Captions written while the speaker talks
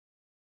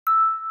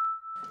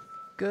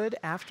Good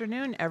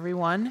afternoon,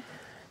 everyone.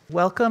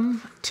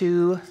 Welcome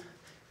to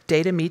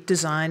Data Meet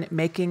Design,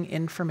 Making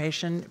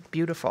Information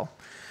Beautiful.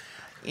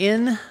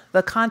 In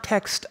the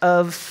context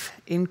of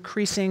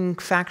increasing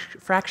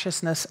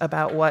fractiousness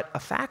about what a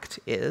fact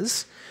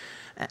is,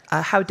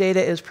 how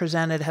data is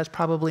presented has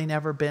probably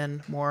never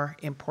been more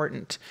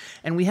important.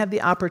 And we have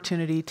the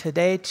opportunity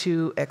today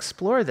to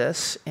explore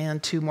this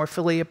and to more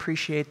fully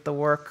appreciate the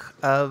work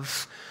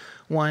of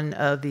one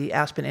of the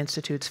Aspen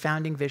Institute's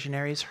founding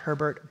visionaries,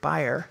 Herbert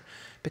Bayer,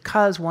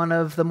 because one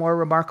of the more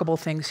remarkable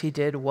things he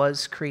did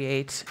was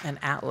create an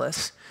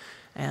atlas.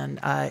 And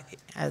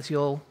as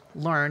you'll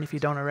learn, if you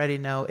don't already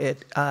know,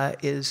 it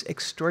is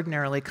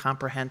extraordinarily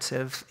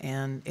comprehensive,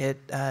 and it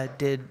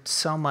did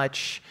so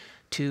much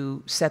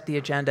to set the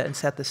agenda and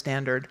set the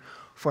standard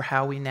for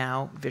how we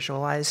now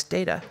visualize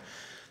data.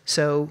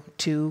 So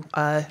to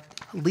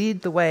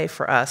lead the way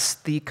for us,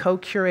 the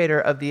co-curator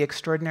of the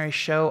extraordinary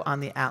show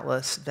on the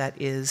Atlas that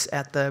is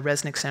at the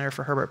Resnick Center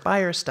for Herbert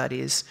Bayer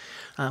Studies,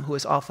 who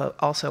has also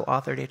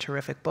authored a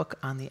terrific book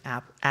on the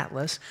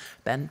Atlas,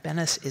 Ben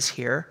Bennis, is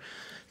here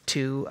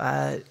to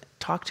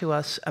talk to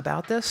us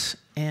about this.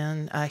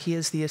 And he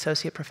is the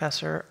Associate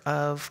Professor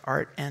of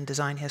Art and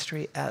Design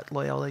History at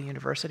Loyola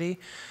University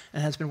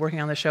and has been working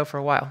on the show for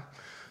a while,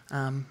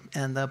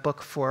 and the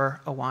book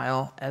for a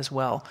while as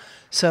well.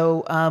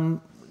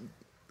 So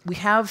we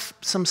have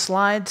some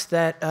slides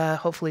that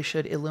hopefully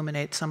should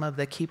illuminate some of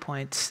the key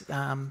points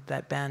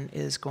that Ben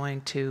is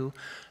going to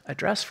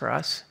address for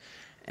us.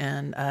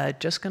 And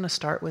just going to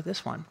start with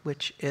this one,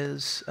 which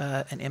is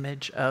an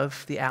image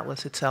of the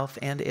Atlas itself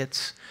and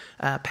its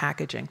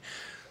packaging.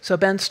 So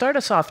Ben, start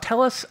us off.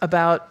 Tell us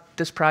about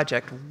this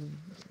project.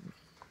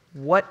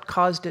 What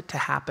caused it to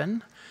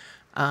happen?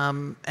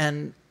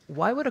 And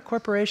why would a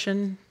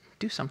corporation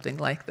do something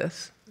like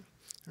this?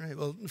 All right.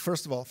 Well,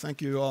 first of all,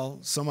 thank you all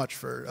so much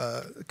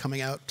for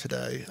coming out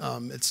today.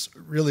 It's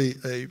really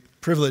a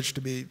privilege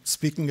to be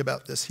speaking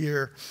about this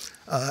here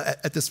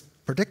at this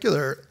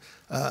particular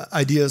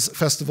Ideas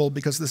Festival,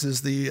 because this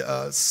is the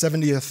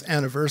 70th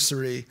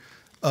anniversary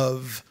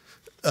of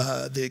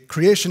the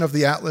creation of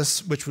the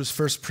Atlas, which was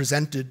first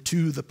presented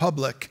to the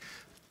public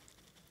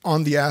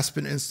on the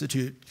Aspen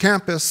Institute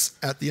campus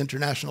at the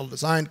International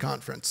Design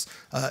Conference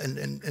in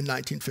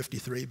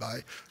 1953 by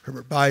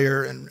Herbert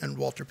Bayer and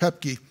Walter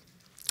Pepke.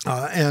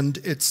 And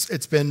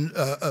it's been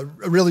a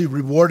really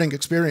rewarding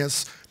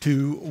experience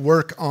to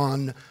work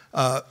on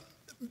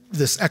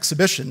this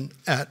exhibition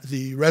at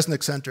the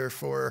Resnick Center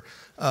for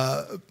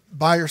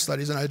Bayer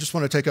Studies. And I just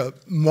want to take a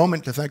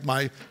moment to thank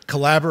my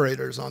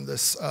collaborators on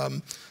this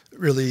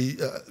really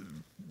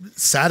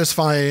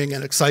satisfying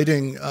and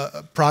exciting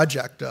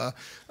project.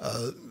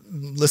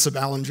 Lissa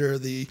Ballinger,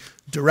 the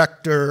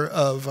director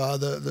of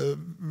the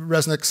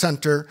Resnick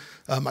Center,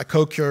 my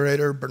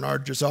co-curator,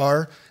 Bernard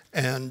Jazar,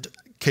 and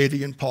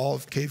Katie and Paul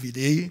of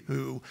KVD,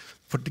 who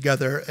put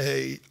together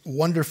a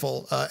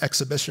wonderful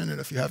exhibition. And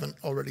if you haven't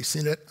already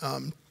seen it,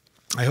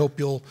 I hope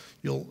you'll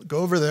go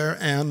over there.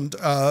 And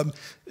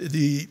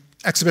the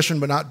exhibition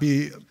would not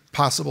be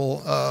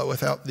possible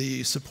without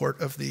the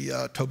support of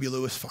the Toby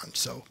Lewis Fund.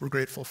 So we're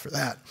grateful for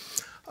that.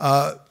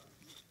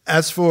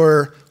 As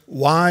for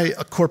why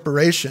a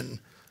corporation,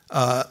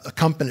 a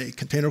company,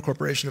 Container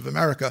Corporation of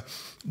America,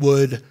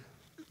 would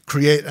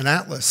create an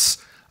atlas,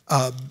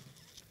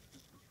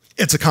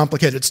 it's a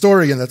complicated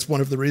story, and that's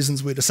one of the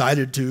reasons we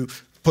decided to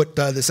put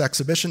this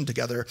exhibition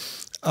together.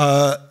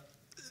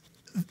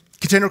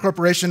 Container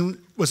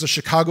Corporation was a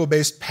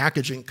Chicago-based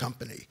packaging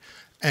company,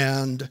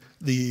 and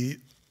the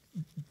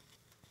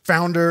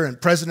founder and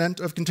president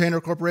of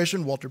Container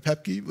Corporation, Walter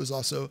Pepke, was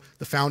also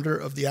the founder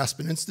of the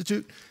Aspen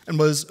Institute and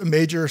was a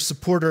major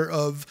supporter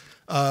of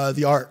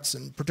the arts,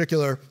 in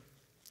particular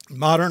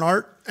modern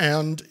art,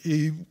 and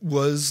he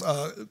was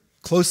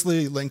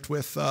closely linked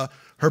with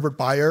Herbert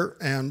Bayer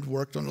and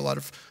worked on a lot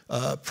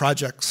of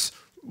projects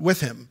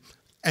with him.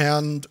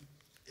 And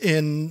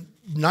in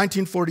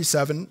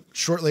 1947,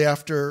 shortly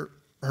after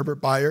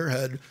Herbert Bayer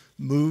had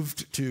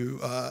moved to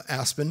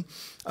Aspen,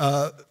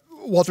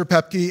 Walter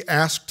Pepke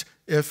asked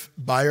if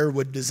Bayer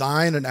would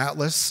design an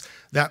atlas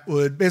that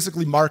would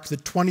basically mark the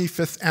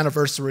 25th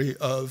anniversary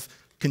of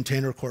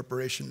Container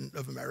Corporation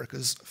of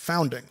America's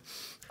founding.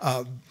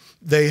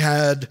 They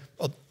had,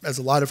 as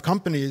a lot of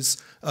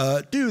companies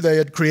do, they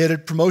had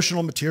created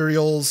promotional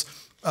materials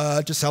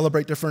to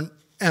celebrate different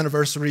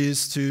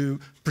anniversaries, to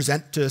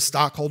present to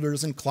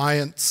stockholders and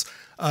clients,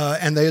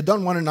 and they had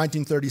done one in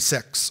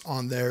 1936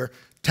 on their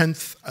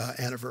 10th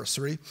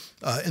anniversary.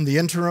 In the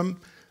interim,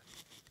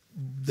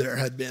 there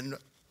had been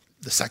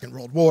the Second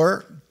World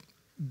War.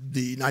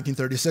 The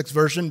 1936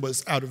 version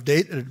was out of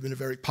date. It had been a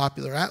very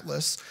popular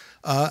atlas,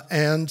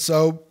 and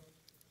so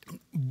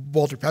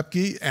Walter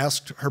Pepke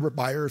asked Herbert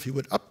Bayer if he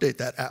would update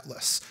that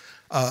atlas.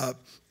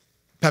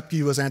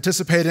 Pepke was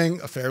anticipating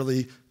a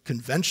fairly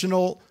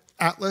conventional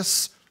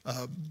atlas,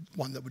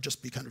 one that would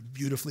just be kind of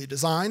beautifully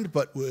designed,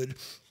 but would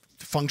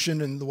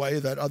function in the way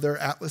that other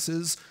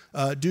atlases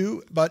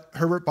do. But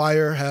Herbert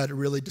Bayer had a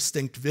really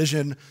distinct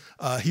vision.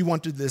 He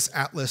wanted this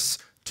atlas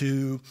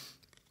to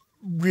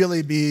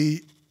really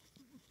be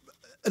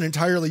an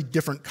entirely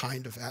different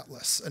kind of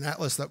atlas, an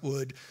atlas that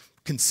would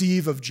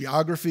conceive of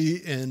geography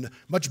in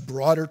much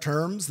broader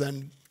terms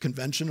than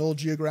conventional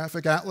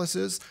geographic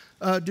atlases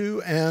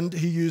do, and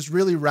he used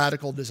really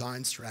radical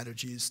design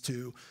strategies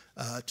to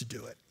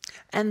do it.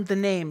 And the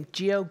name,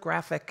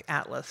 Geo-Graphic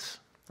Atlas,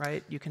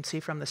 right? You can see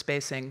from the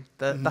spacing,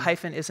 the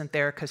hyphen isn't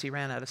there because he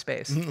ran out of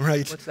space.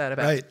 Right. What's that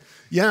about? Right.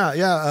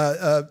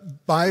 Yeah.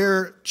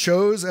 Bayer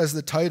chose as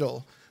the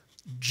title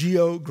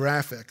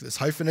Geo-Graphic, this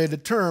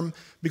hyphenated term,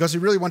 because he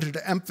really wanted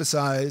to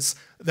emphasize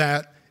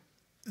that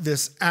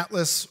this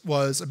atlas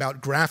was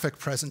about graphic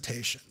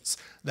presentations,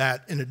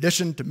 that in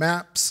addition to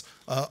maps,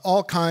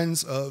 all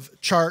kinds of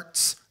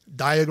charts,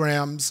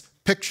 diagrams,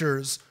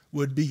 pictures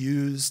would be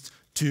used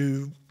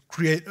to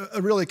create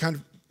a really kind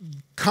of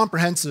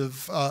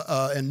comprehensive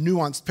and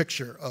nuanced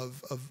picture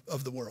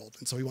of the world.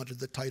 And so he wanted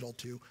the title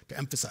to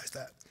emphasize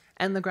that.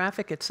 And the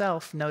graphic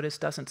itself, notice,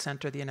 doesn't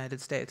center the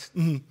United States.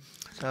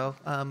 So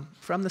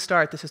from the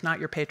start, this is not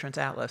your patron's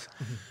atlas.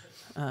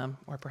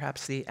 Or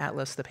perhaps the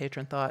atlas the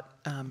patron thought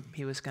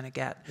he was going to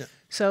get. Yeah.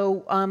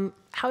 So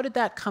how did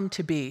that come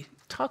to be?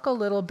 Talk a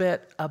little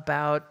bit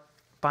about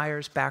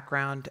Bayer's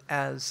background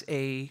as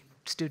a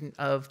student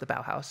of the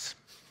Bauhaus.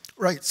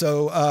 Right.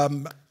 So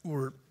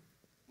we're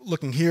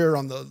looking here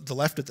on the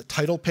left at the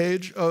title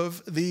page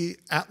of the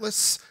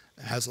atlas.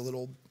 It has a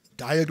little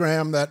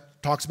diagram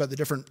that talks about the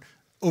different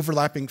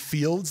overlapping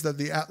fields that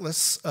the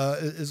atlas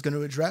is going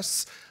to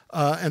address.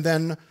 And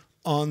then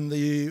on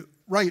the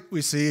right,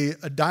 we see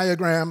a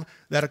diagram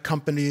that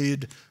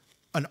accompanied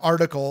an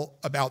article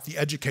about the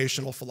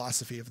educational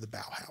philosophy of the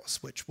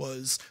Bauhaus, which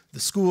was the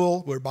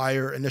school where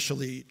Bayer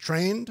initially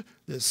trained,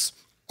 this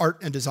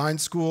art and design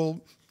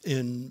school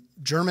in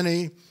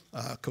Germany,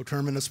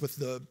 coterminous with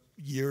the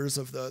years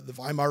of the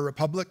Weimar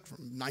Republic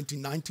from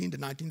 1919 to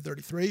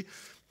 1933.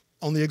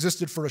 Only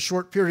existed for a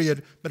short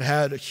period, but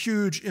had a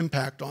huge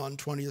impact on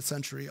 20th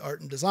century art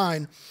and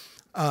design.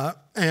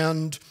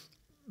 And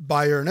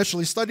Bayer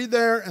initially studied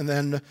there, and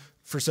then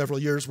for several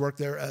years worked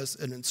there as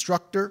an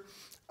instructor.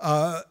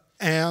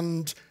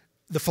 And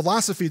the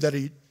philosophy that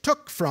he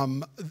took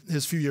from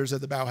his few years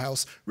at the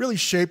Bauhaus really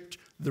shaped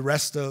the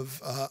rest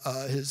of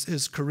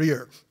his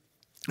career.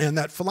 And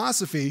that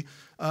philosophy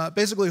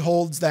basically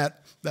holds that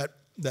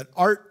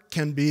art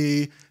can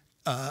be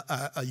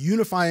a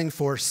unifying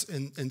force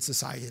in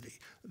society,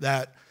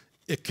 that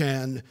it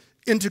can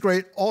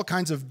integrate all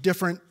kinds of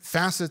different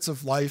facets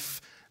of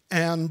life,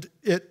 and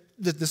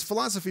this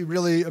philosophy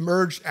really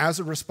emerged as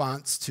a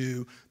response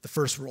to the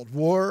First World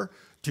War,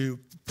 to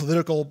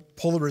political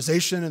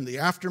polarization in the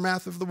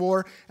aftermath of the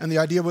war, and the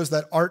idea was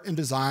that art and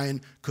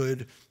design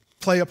could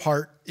play a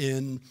part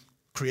in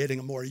creating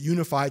a more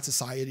unified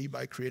society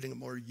by creating a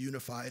more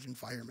unified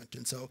environment.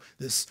 And so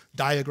this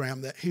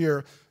diagram that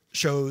here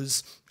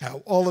shows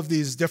how all of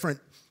these different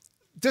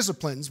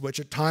disciplines, which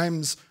at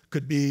times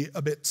could be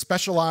a bit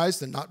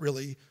specialized and not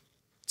really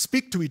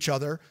speak to each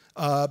other,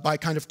 by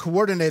kind of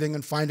coordinating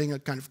and finding a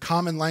kind of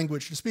common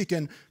language to speak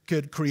in,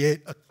 could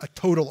create a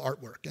total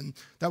artwork. And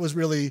that was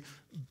really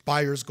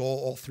Bayer's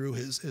goal all through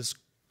his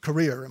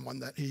career, and one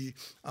that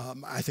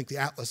I think the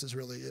Atlas is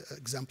really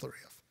exemplary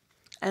of.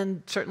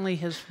 And certainly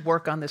his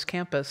work on this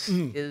campus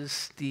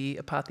is the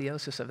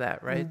apotheosis of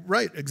that, right?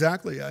 Right,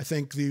 exactly. I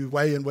think the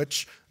way in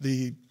which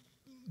the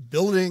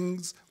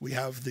buildings, we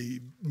have the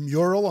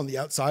mural on the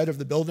outside of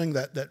the building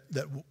that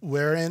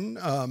we're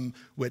in,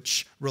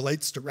 which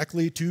relates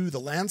directly to the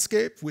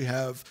landscape. We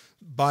have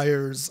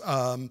Bayer's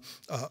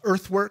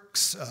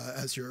earthworks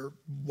as you're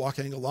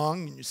walking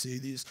along, and you see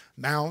these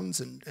mounds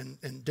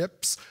and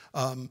dips.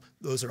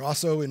 Those are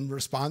also in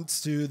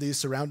response to the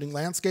surrounding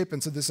landscape.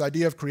 And so this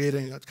idea of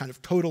creating a kind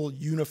of total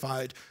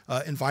unified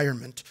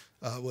environment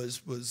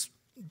was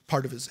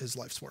part of his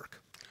life's work.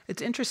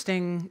 It's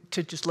interesting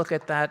to just look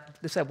at that.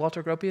 Is that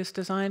Walter Gropius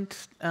designed?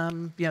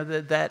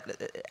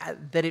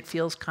 That it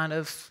feels kind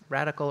of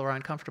radical or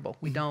uncomfortable.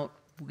 We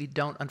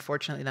don't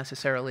unfortunately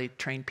necessarily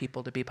train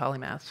people to be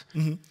polymaths.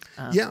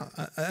 Yeah,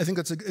 I think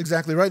that's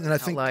exactly right. And I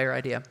think outlier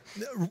idea.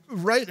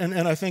 Right,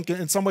 and I think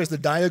in some ways the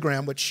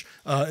diagram, which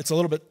it's a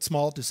little bit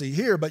small to see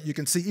here, but you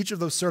can see each of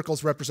those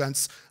circles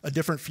represents a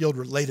different field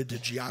related to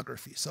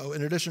geography. So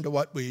in addition to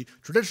what we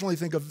traditionally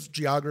think of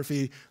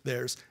geography,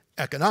 there's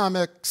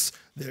economics,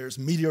 there's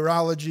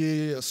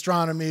meteorology,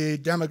 astronomy,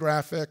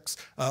 demographics,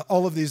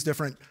 all of these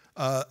different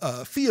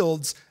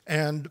fields,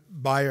 and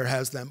Bayer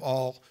has them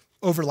all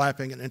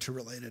overlapping and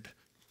interrelated.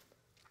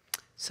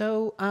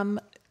 So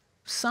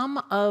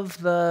some of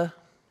the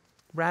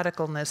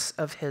radicalness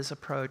of his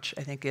approach,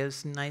 I think,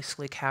 is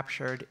nicely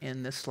captured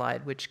in this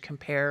slide, which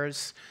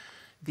compares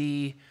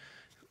the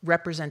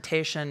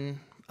representation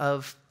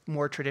of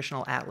more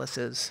traditional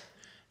atlases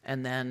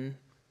and then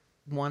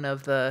one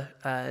of the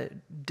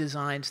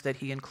designs that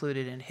he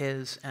included in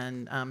his,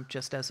 and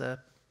just as a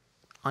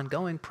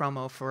ongoing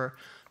promo for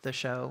the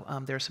show,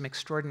 there are some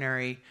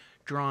extraordinary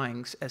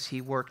drawings as he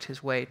worked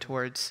his way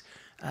towards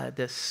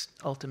this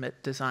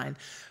ultimate design.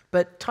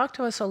 But talk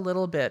to us a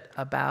little bit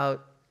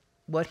about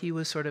what he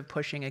was sort of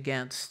pushing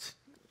against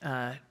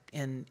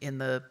in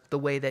the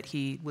way that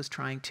he was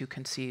trying to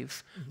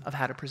conceive of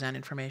how to present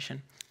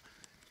information.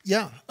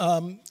 Yeah.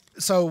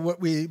 So what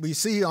we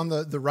see on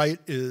the right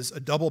is a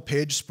double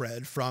page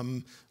spread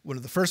from one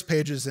of the first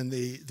pages in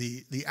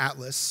the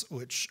atlas,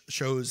 which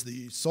shows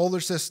the solar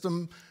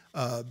system,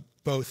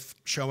 both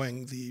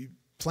showing the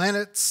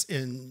planets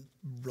in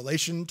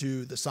relation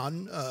to the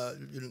sun,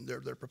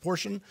 their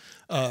proportion.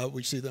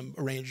 We see them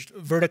arranged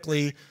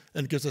vertically,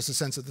 and it gives us a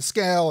sense of the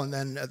scale. And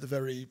then at the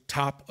very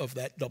top of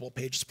that double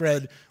page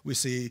spread, we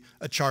see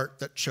a chart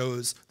that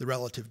shows the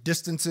relative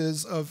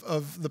distances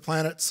of the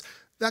planets.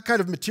 That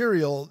kind of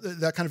material,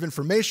 that kind of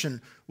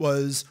information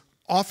was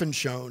often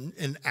shown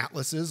in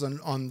atlases, and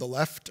on the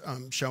left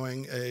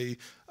showing a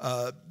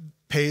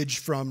page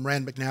from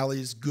Rand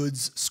McNally's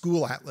Goods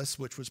School Atlas,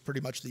 which was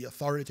pretty much the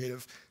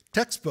authoritative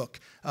textbook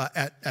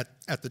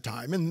at the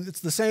time. And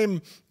it's the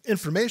same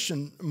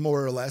information,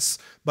 more or less,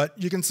 but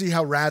you can see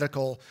how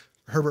radical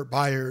Herbert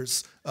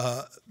Bayer's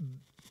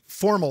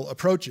formal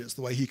approach is,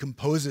 the way he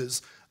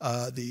composes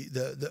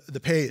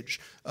the page.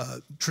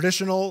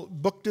 Traditional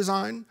book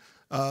design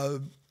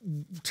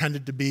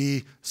tended to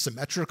be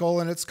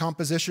symmetrical in its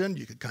composition.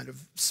 You could kind of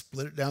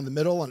split it down the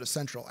middle on a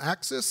central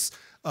axis.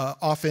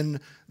 Often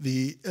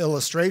the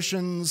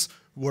illustrations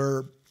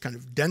were kind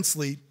of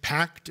densely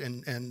packed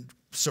and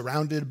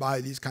surrounded by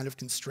these kind of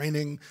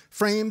constraining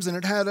frames, and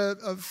it had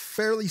a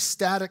fairly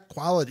static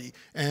quality.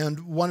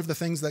 And one of the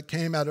things that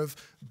came out of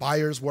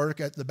Bayer's work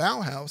at the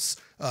Bauhaus,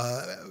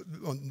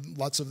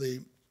 lots of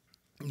the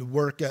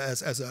work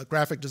as a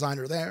graphic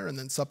designer there, and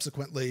then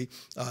subsequently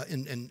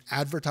in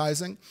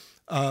advertising,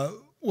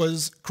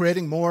 was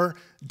creating more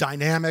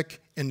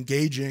dynamic,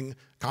 engaging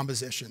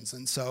compositions.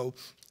 And so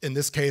in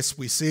this case,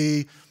 we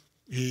see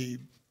he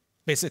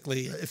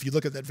basically, if you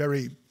look at that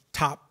very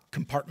top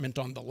compartment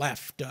on the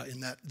left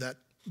in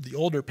the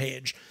older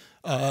page,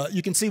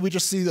 you can see we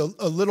just see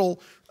a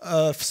little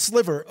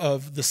sliver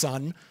of the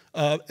sun.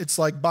 It's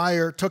like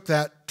Bayer took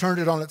that, turned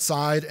it on its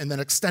side, and then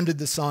extended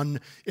the sun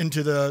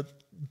into the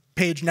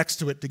page next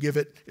to it to give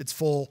it its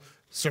full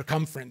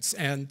circumference.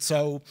 And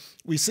so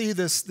we see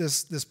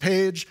this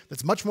page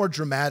that's much more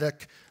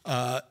dramatic.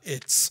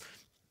 It's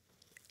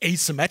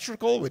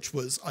asymmetrical, which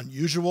was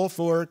unusual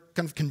for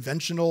kind of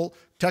conventional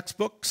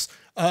textbooks.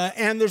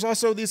 And there's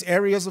also these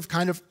areas of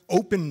kind of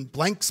open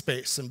blank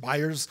space, and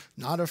Bayer's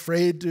not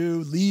afraid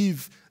to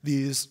leave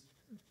these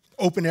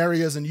open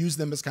areas and use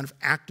them as kind of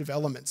active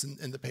elements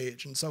in the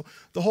page. And so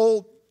the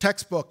whole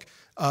textbook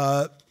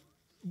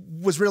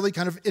was really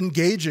kind of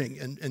engaging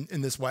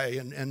in this way,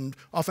 and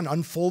often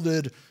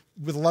unfolded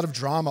with a lot of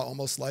drama,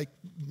 almost like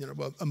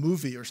a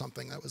movie or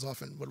something. That was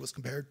often what it was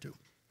compared to.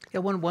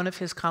 Yeah, one of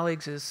his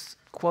colleagues is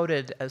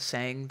quoted as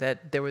saying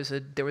that there was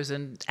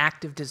an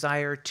active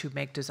desire to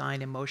make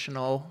design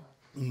emotional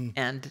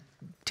and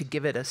to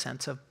give it a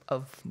sense of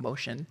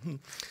motion.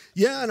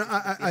 Yeah, and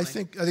I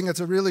think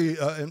that's a really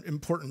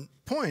important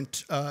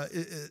point.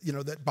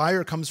 That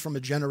Bayer comes from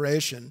a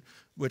generation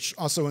which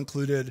also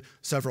included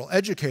several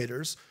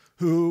educators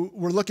who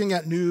were looking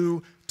at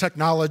new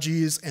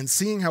technologies and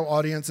seeing how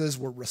audiences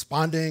were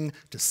responding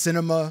to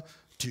cinema,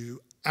 to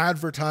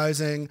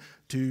advertising,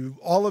 to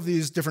all of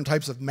these different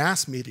types of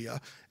mass media.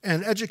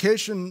 And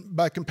education,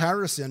 by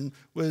comparison,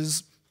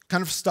 was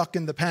kind of stuck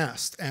in the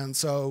past. And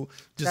so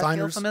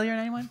designers... Does that feel familiar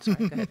to anyone?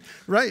 Sorry, go ahead.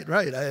 Right.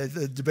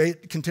 The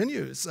debate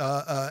continues.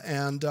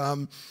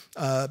 Bayer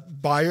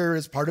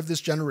is part of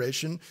this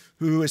generation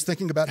who is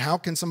thinking about how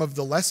can some of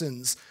the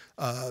lessons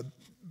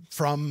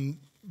from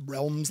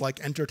realms like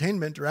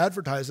entertainment or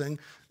advertising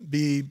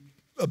be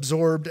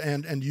absorbed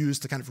and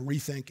used to kind of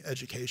rethink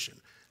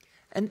education.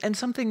 And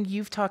something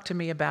you've talked to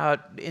me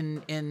about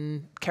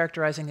in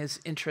characterizing his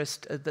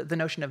interest, the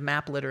notion of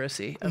map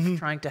literacy, of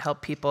trying to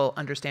help people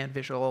understand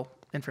visual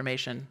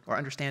information or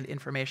understand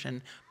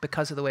information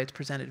because of the way it's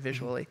presented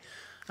visually.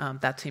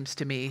 That seems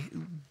to me,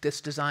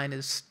 this design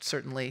is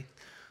certainly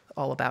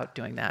all about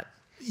doing that.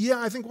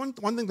 Yeah, I think one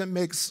thing that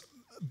makes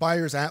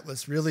Bayer's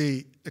atlas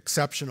really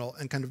exceptional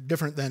and kind of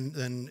different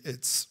than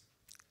its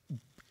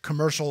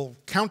commercial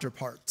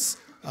counterparts.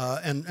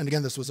 And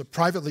again, this was a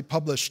privately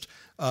published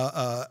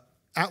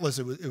atlas.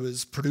 It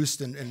was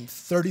produced in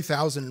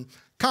 30,000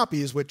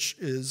 copies, which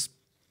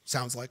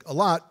sounds like a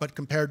lot, but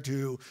compared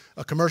to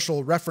a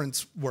commercial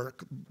reference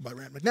work by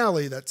Rand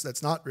McNally,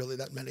 that's not really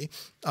that many.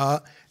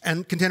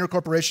 And Container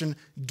Corporation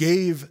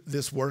gave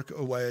this work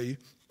away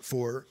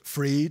for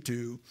free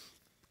to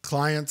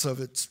clients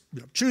of its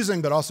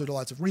choosing, but also to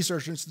lots of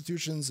research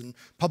institutions and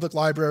public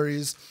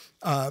libraries.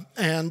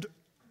 And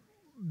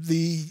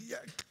the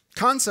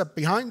concept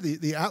behind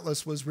the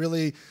atlas was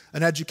really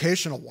an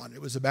educational one. It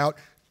was about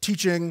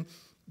teaching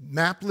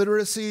map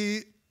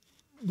literacy,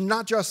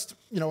 not just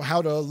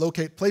how to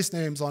locate place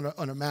names on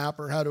a map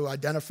or how to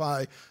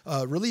identify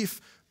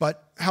relief,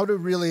 but how to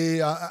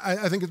really,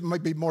 I think it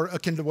might be more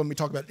akin to when we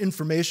talk about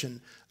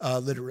information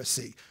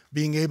literacy,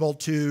 being able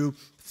to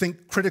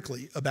think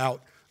critically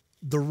about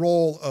the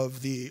role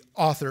of the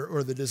author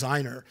or the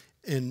designer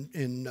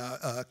in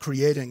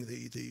creating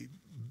the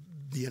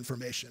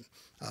information.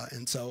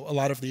 And so a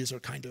lot of these are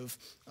kind of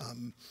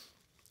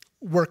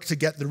work to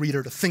get the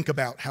reader to think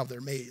about how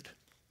they're made.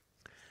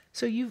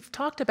 So you've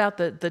talked about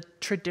the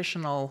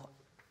traditional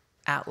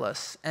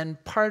atlas,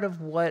 and part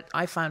of what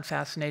I found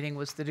fascinating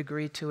was the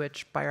degree to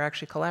which Bayer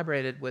actually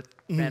collaborated with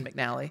Rand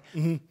McNally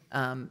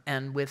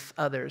and with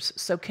others.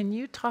 So can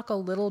you talk a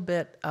little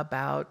bit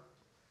about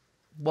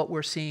what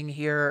we're seeing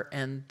here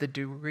and the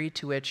degree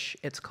to which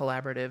it's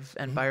collaborative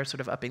and Bayer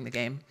sort of upping the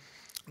game?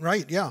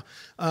 Right, yeah.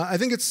 I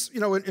think it's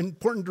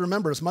important to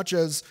remember, as much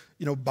as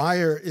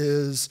Bayer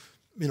is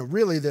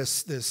really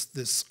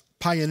this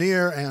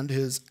pioneer, and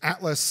his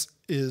atlas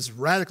is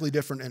radically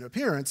different in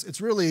appearance,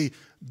 it's really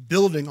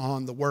building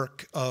on the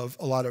work of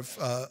a lot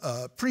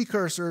of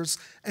precursors.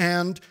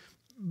 And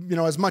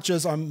as much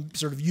as I'm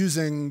sort of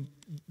using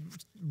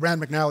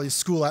Rand McNally's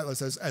school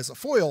atlas as a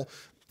foil,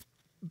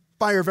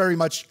 Bayer very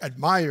much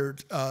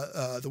admired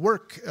the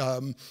work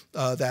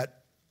that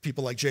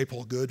people like J.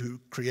 Paul Good, who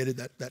created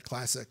that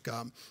classic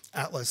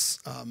atlas,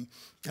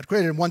 had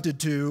created, and wanted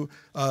to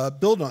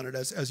build on it,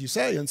 as you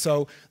say. And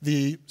so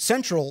the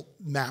central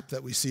map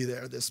that we see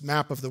there, this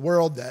map of the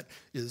world that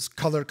is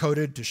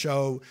color-coded to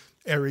show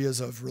areas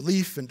of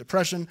relief and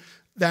depression,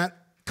 that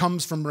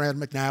comes from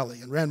Rand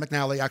McNally. And Rand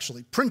McNally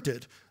actually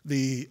printed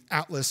the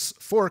atlas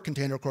for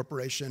Container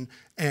Corporation,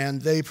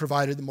 and they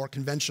provided the more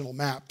conventional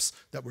maps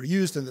that were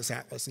used in this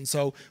atlas. And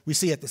so we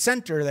see at the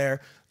center there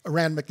a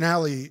Rand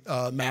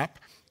McNally map,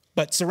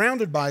 but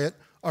surrounded by it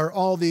are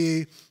all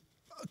the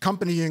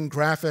accompanying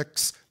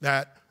graphics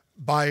that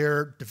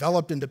Bayer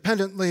developed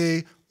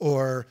independently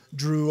or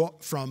drew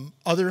from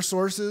other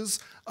sources.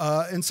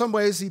 In some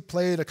ways, he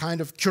played a kind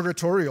of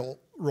curatorial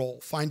role,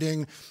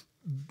 finding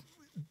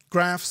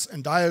graphs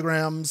and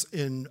diagrams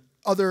in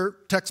other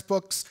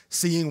textbooks,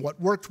 seeing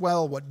what worked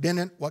well, what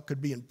didn't, what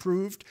could be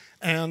improved,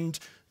 and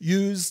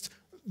used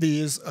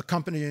these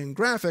accompanying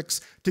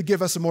graphics to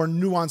give us a more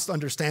nuanced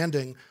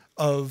understanding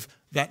of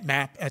that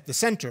map at the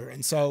center.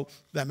 And so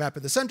that map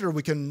at the center,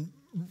 we can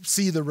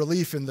see the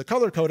relief in the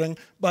color coding,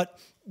 but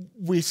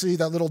we see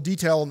that little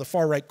detail in the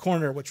far right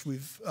corner, which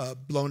we've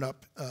blown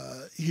up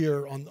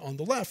here on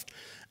the left.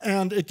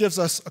 And it gives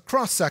us a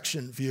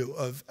cross-section view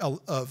of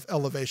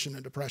elevation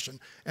and depression.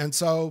 And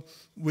so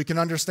we can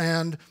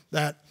understand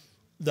that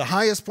the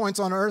highest points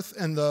on Earth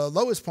and the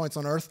lowest points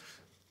on Earth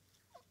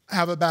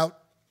have about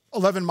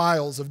 11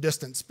 miles of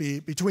distance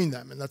between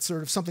them. And that's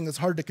sort of something that's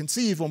hard to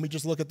conceive when we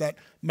just look at that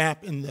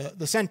map in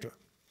the center.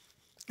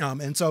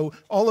 And so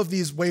all of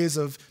these ways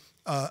of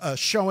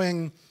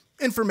showing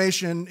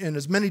information in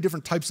as many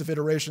different types of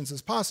iterations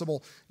as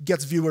possible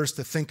gets viewers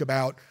to think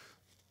about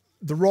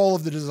the role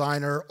of the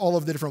designer, all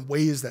of the different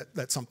ways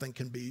that something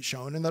can be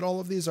shown, and that all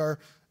of these are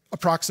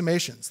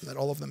approximations, that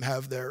all of them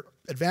have their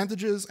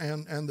advantages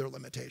and their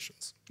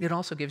limitations. It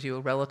also gives you a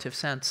relative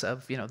sense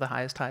of the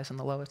highest highs and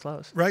the lowest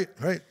lows. Right,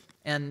 right.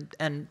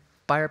 And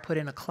Bayer put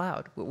in a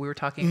cloud. What we were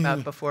talking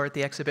about before at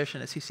the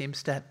exhibition is he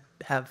seems to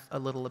have a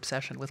little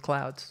obsession with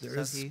clouds. There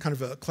is kind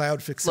of a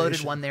cloud fixation.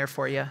 Loaded one there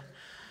for you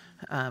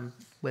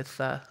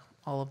with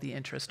all of the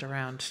interest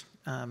around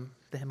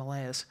the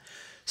Himalayas.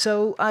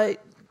 So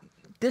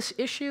this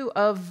issue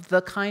of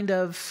the kind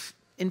of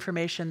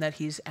information that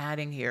he's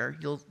adding here,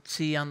 you'll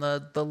see on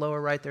the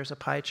lower right there's a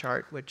pie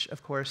chart, which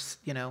of course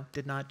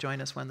did not join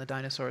us when the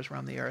dinosaurs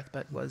roamed the earth,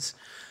 but was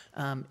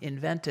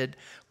invented.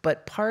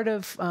 But part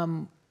of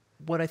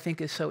what I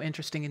think is so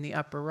interesting in the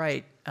upper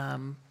right,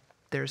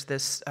 there's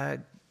this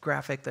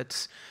graphic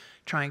that's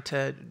trying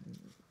to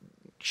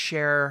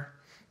share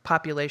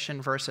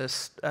population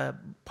versus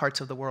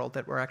parts of the world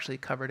that were actually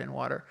covered in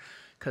water.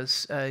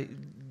 Because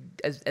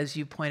as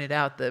you pointed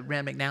out, the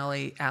Rand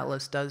McNally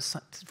Atlas does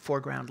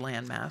foreground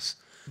land mass.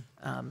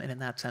 And in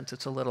that sense,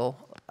 it's a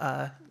little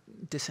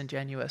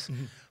disingenuous.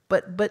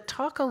 But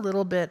talk a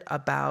little bit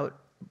about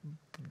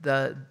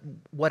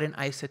what an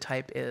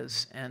isotype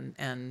is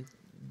and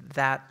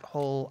that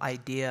whole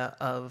idea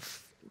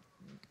of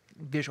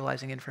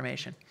visualizing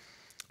information.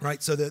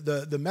 Right. So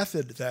the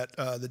method that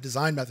the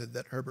design method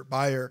that Herbert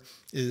Bayer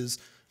is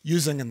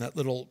using in that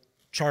little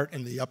chart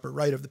in the upper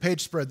right of the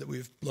page spread that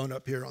we've blown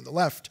up here on the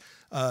left,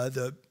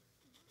 the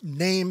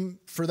name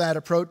for that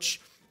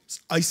approach is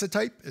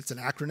isotype. It's an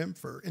acronym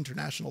for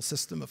International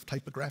System of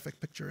Typographic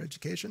Picture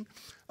Education.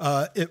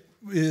 It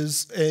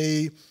is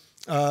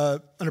an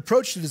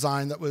approach to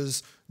design that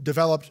was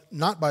developed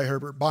not by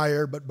Herbert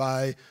Bayer, but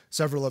by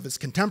several of his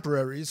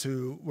contemporaries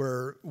who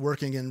were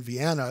working in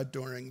Vienna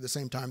during the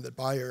same time that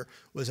Bayer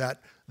was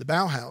at the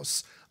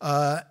Bauhaus.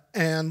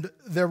 And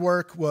their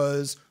work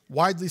was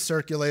widely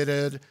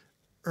circulated.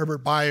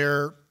 Herbert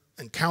Bayer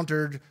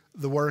encountered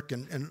the work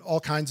in all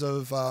kinds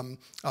of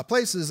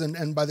places.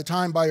 And by the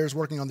time Bayer's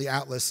working on the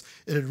Atlas,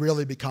 it had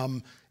really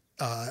become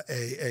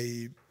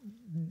a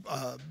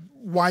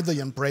widely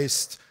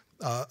embraced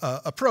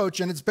approach,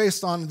 and it's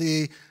based on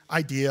the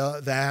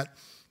idea that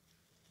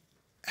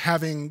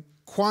having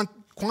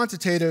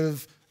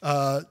quantitative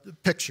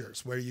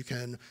pictures where you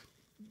can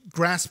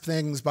grasp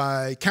things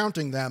by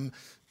counting them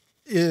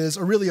is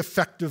a really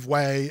effective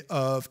way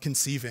of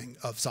conceiving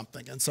of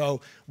something. And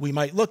so we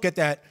might look at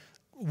that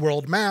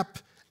world map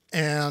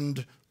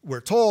and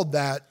we're told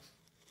that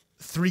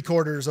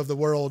 3/4 of the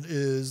world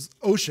is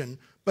ocean,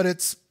 but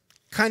it's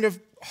kind of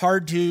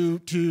hard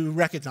to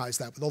recognize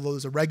that with all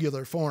those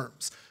irregular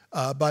forms.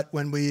 But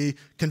when we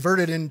convert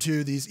it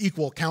into these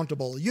equal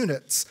countable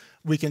units,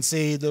 we can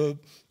see the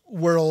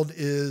world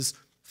is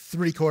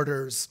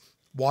 3/4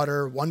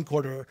 water,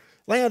 1/4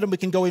 land, and we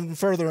can go even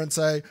further and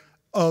say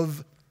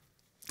of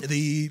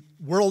the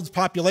world's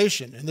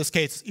population, in this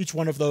case, each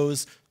one of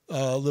those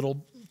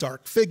little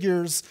dark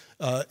figures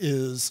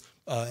is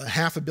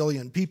 500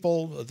 million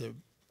people. The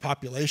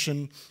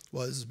population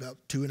was about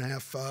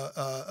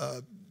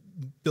 2.5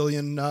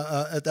 billion in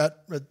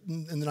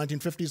the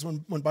 1950s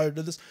when Bayer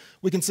did this.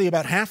 We can see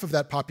about half of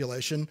that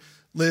population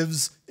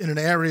lives in an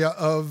area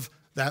of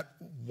that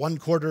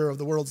 1/4 of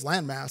the world's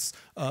landmass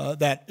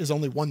that is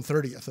only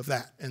 1/30th of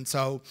that. And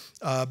so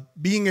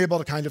being able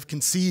to kind of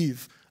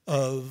conceive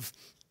of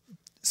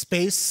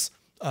space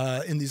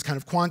in these kind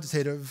of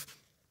quantitative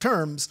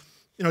terms,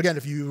 again,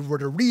 if you were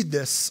to read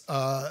this,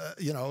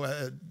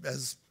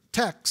 as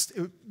text,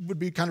 it would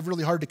be kind of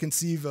really hard to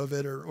conceive of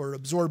it or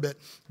absorb it,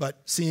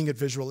 but seeing it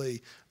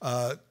visually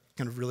kind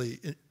of really,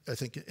 I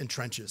think,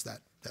 entrenches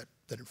that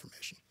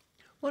information.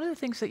 One of the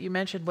things that you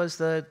mentioned was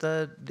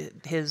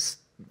his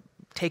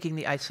taking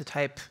the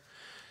isotype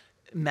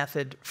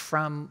method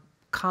from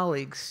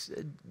colleagues.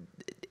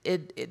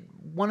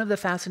 One of the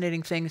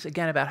fascinating things,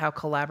 again, about how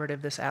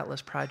collaborative this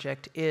Atlas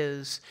project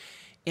is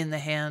in the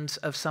hands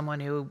of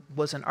someone who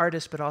was an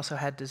artist but also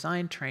had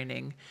design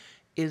training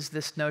is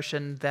this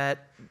notion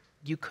that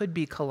you could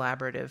be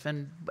collaborative.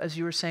 And as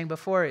you were saying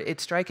before,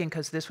 it's striking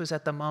because this was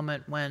at the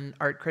moment when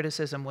art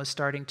criticism was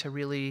starting to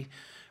really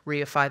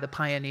reify the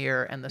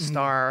pioneer and the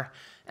star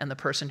and the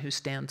person who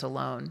stands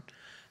alone.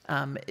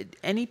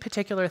 Any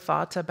particular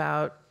thoughts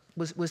about,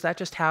 was that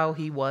just how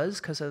he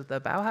was because of the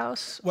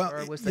Bauhaus? Well,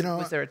 or was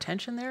there a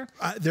tension there?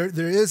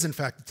 There is, in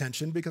fact, a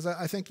tension because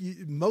I think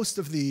most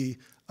of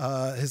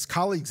his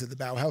colleagues at the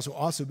Bauhaus who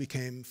also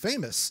became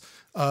famous,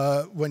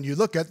 when you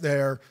look at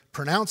their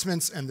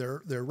pronouncements and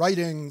their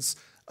writings,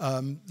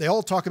 they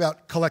all talk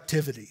about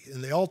collectivity,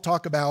 and they all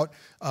talk about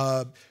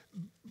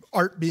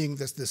art being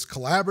this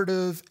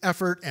collaborative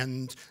effort,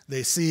 and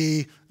they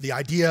see the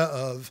idea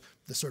of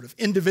the sort of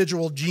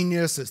individual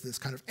genius as this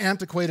kind of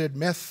antiquated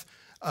myth.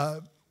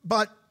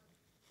 But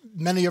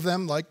many of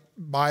them, like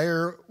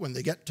Bayer, when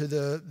they get to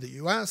the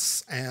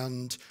US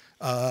and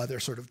they're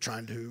sort of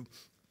trying to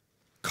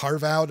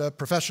carve out a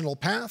professional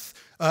path,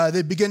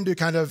 they begin to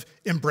kind of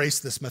embrace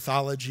this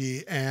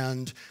mythology,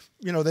 and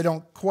they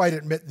don't quite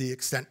admit the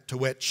extent to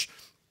which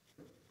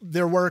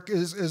their work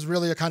is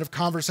really a kind of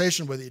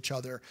conversation with each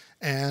other,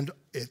 and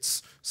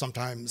it's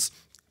sometimes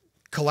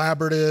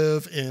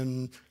collaborative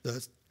in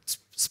the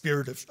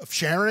spirit of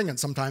sharing, and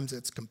sometimes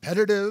it's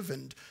competitive,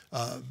 and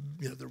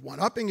they're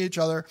one-upping each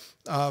other.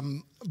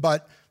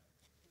 But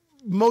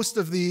most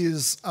of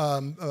these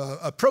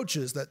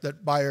approaches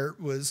that Bayer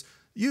was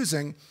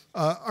using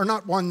are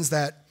not ones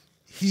that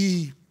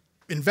he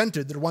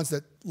invented. They're ones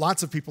that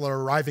lots of people are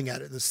arriving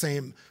at the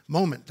same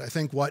moment. I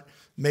think what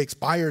makes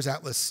Bayer's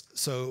Atlas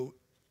so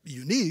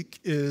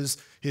unique is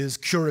his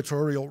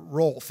curatorial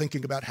role,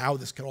 thinking about how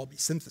this can all be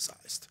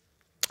synthesized.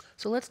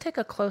 So let's take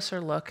a closer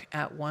look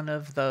at one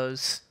of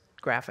those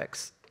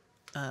graphics,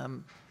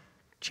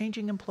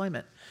 changing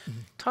employment.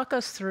 Talk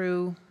us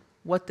through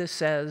what this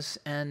says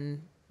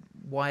and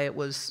why it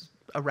was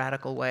a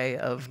radical way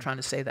of trying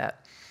to say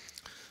that.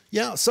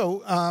 Yeah,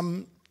 so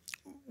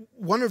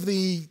one of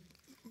the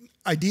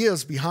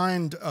ideas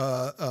behind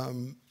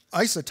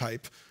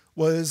isotype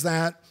was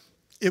that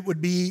it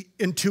would be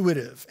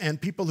intuitive,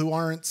 and people who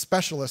aren't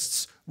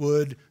specialists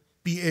would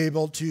be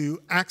able to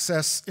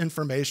access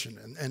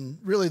information. And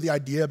really the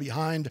idea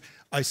behind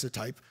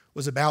isotype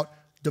was about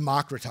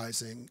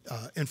democratizing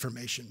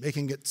information,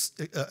 making it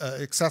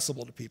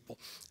accessible to people.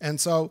 And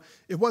so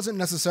it wasn't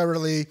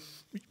necessarily,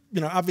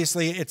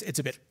 obviously it's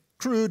a bit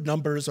crude.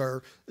 Numbers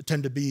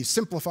tend to be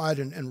simplified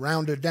and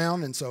rounded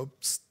down, and so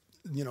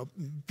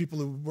people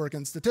who work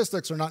in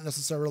statistics are not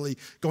necessarily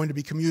going to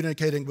be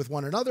communicating with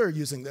one another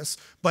using this.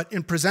 But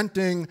in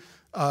presenting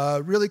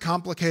really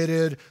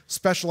complicated,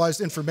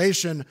 specialized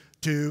information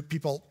to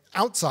people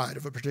outside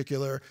of a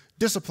particular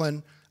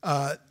discipline,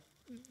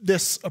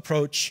 this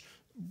approach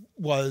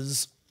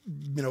was,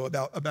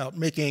 about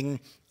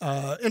making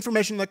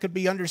information that could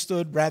be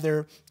understood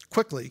rather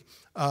quickly,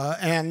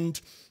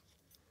 and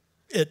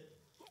it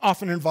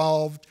often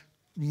involved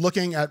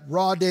looking at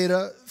raw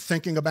data,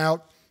 thinking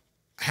about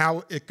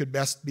how it could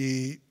best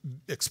be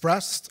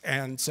expressed.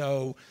 And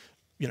so,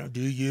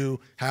 do you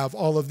have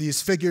all of these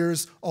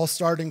figures all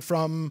starting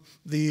from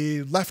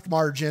the left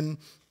margin,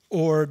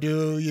 or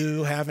do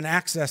you have an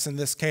axis in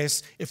this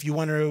case if you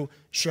want to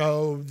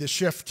show the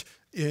shift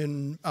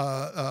in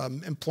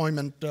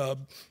employment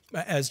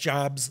as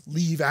jobs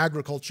leave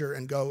agriculture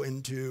and go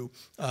into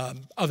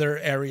other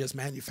areas,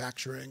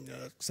 manufacturing,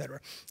 et cetera,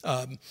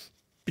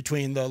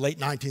 between the late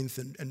 19th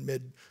and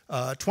mid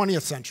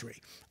 20th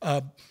century.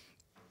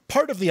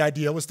 Part of the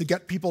idea was to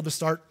get people to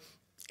start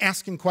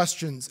asking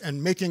questions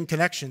and making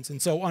connections.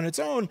 And so on its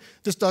own,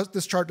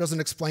 this chart doesn't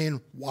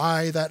explain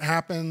why that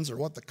happens or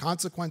what the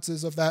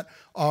consequences of that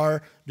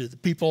are. Do the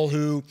people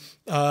who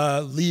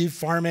leave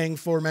farming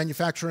for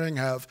manufacturing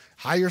have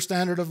higher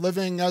standard of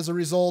living as a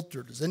result,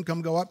 or does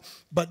income go up?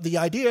 But the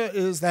idea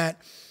is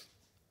that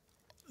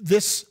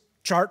this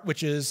chart,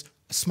 which is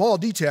a small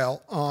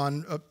detail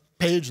on a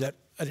page that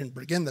I didn't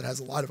bring in that has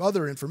a lot of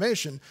other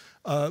information,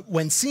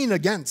 when seen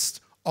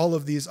against all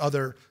of these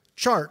other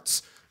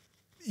charts,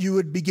 you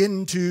would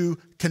begin to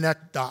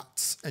connect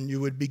dots, and you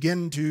would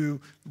begin to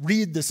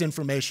read this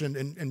information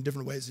in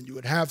different ways, and you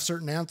would have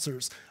certain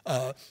answers.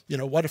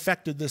 What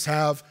effect did this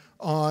have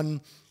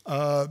on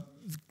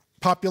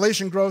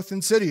population growth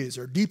in cities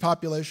or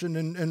depopulation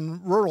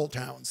in rural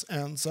towns?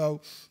 And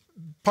so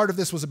part of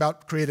this was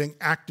about creating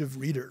active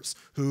readers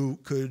who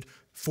could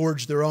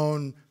forge their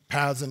own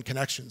paths and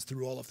connections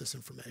through all of this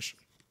information.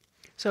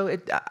 So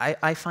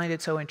I find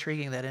it so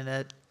intriguing that in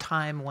a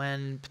time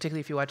when,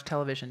 particularly if you watch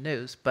television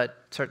news,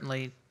 but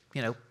certainly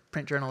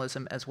print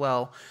journalism as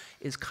well,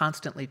 is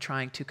constantly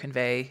trying to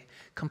convey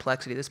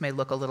complexity. This may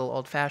look a little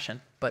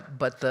old-fashioned,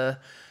 but the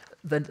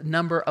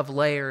number of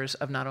layers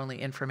of not only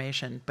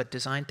information but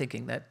design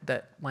thinking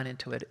that went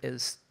into it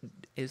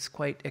is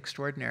quite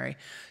extraordinary.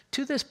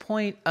 To this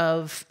point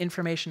of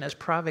information as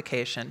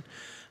provocation,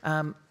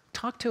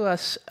 talk to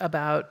us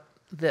about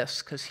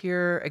this, because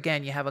here,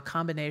 again, you have a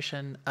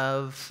combination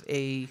of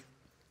a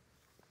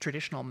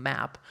traditional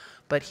map,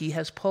 but he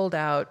has pulled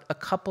out a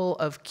couple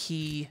of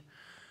key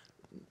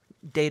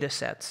data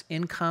sets: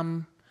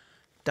 income,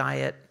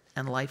 diet,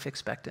 and life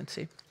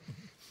expectancy.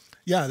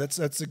 Yeah, that's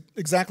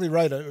exactly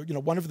right.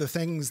 One of the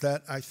things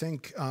that I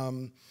think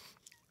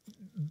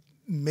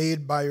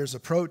made Bayer's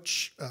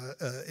approach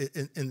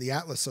in the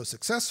atlas so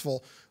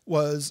successful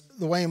was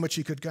the way in which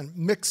he could kind of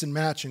mix and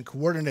match and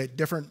coordinate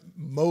different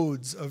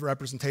modes of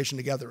representation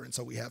together. And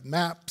so we have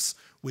maps,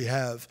 we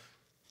have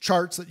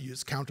charts that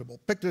use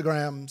countable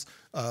pictograms,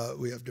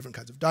 we have different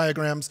kinds of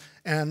diagrams,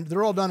 and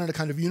they're all done in a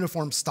kind of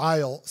uniform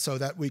style so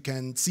that we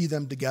can see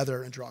them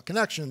together and draw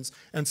connections.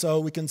 And so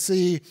we can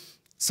see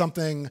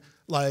something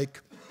like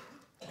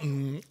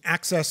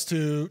access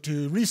to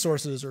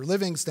resources or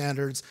living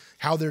standards,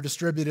 how they're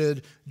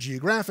distributed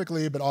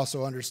geographically, but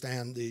also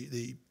understand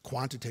the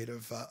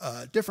quantitative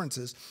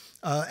differences.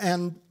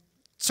 And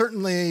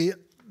certainly,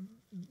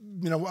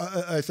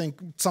 I think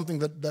something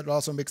that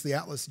also makes the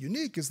atlas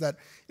unique is that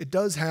it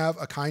does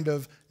have a kind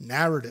of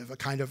narrative, a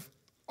kind of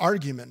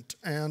argument.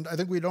 And I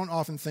think we don't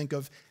often think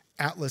of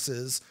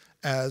atlases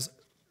as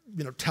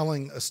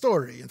telling a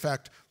story. In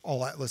fact,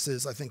 all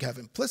atlases, I think, have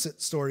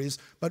implicit stories,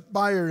 but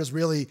Bayer is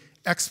really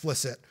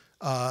explicit,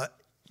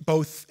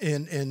 both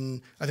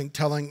in I think,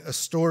 telling a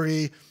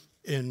story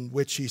in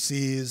which he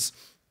sees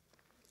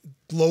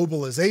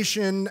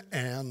globalization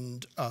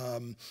and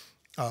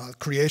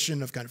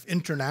creation of kind of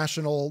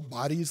international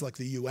bodies like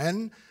the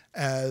UN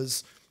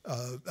as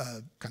a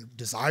kind of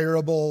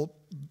desirable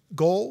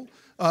goal,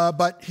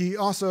 but he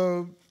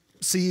also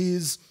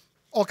sees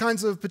all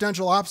kinds of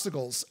potential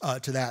obstacles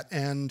to that.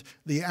 And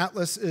the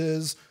atlas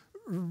is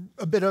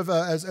a bit of,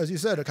 as you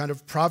said, a kind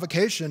of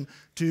provocation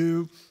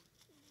to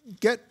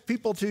get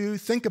people to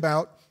think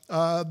about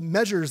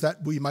measures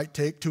that we might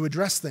take to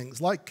address things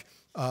like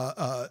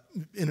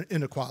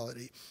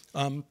inequality.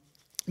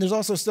 There's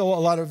also still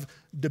a lot of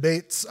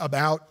debates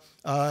about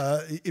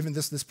even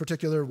this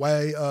particular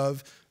way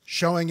of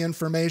showing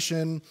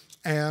information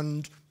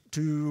and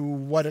to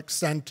what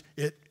extent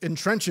it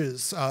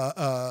entrenches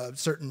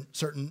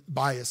certain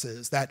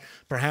biases, that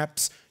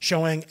perhaps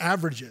showing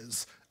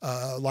averages,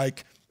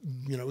 like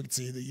we can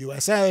see the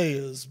USA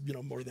is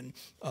more than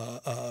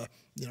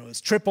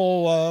is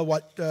triple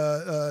what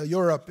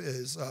Europe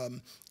is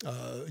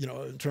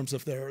in terms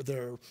of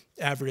their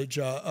average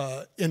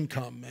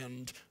income,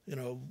 and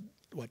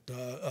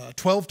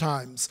 12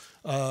 times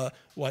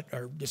what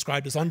are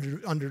described as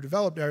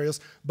underdeveloped areas.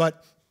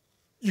 But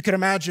you can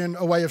imagine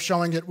a way of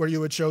showing it where you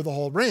would show the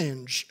whole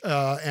range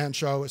and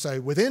show, say,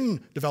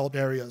 within developed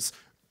areas,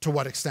 to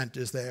what extent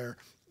is there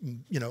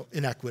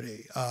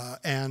inequity,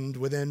 and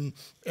within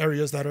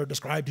areas that are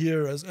described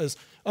here as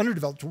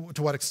underdeveloped,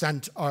 to what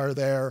extent are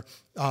there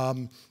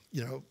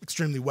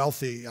extremely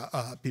wealthy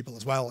people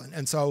as well.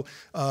 And so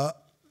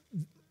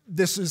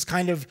this is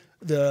kind of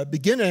the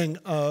beginning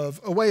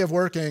of a way of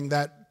working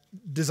that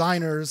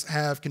designers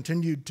have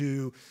continued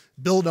to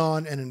build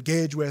on and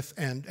engage with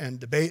and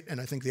debate,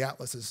 and I think the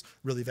atlas is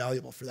really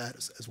valuable for that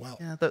as well.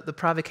 Yeah, the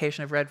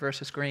provocation of red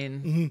versus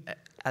green,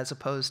 as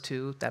opposed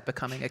to that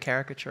becoming a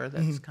caricature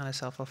that's kind of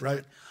self-fulfilling.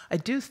 Right. I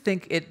do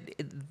think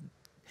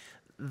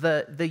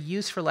the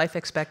use for life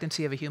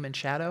expectancy of a human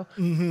shadow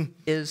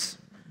is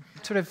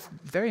sort of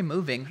very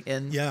moving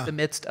in the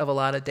midst of a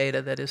lot of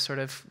data that is sort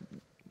of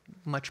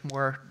much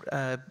more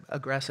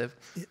aggressive.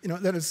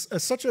 That is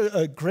such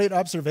a great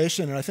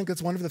observation, and I think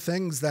it's one of the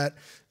things that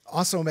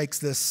also makes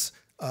this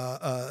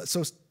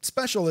so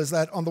special, is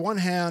that on the one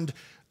hand,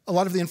 a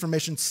lot of the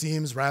information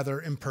seems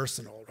rather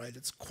impersonal, right?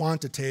 It's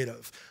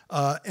quantitative,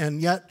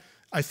 and yet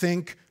I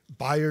think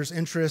Bayer's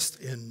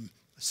interest in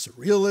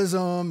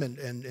surrealism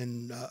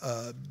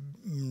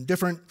and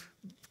different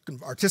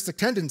artistic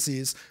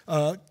tendencies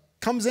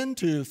comes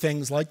into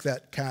things like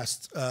that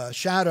cast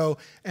shadow.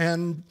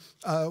 And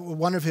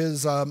one of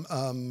his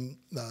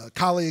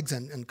colleagues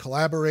and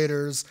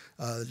collaborators,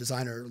 the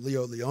designer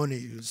Leo Leone,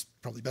 who's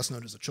probably best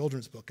known as a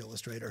children's book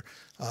illustrator,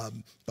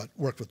 but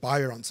worked with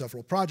Bayer on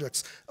several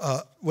projects,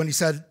 when he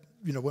said,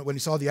 when he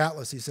saw the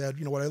atlas, he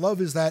said, what I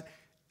love is that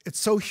it's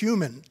so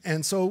human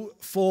and so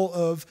full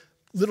of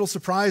little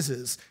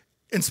surprises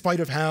in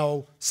spite of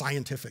how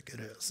scientific it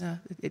is. Yeah,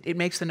 it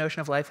makes the notion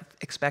of life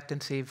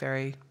expectancy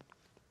very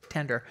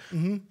tender.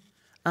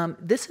 Mm-hmm.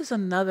 This is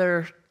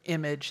another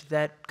image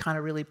that kind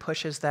of really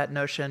pushes that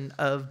notion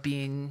of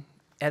being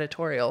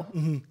editorial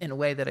in a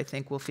way that I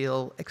think will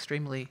feel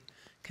extremely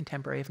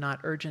contemporary, if not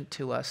urgent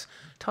to us.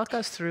 Talk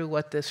us through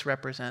what this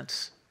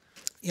represents.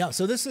 Yeah,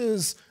 so this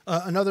is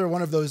another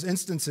one of those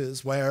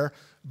instances where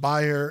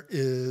Bayer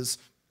is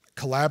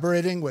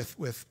collaborating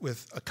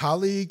with a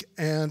colleague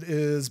and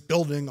is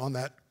building on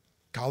that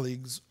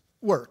colleague's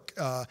work.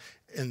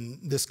 In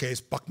this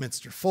case,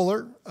 Buckminster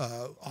Fuller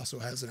also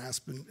has an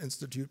Aspen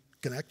Institute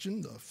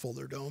connection. The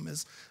Fuller Dome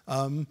is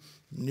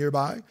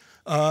nearby.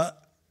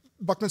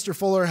 Buckminster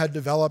Fuller had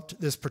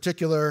developed this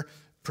particular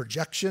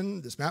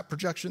projection, this map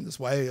projection, this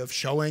way of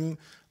showing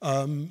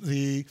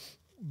the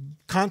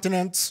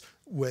continents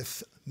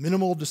with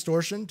minimal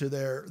distortion to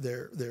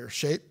their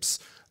shapes,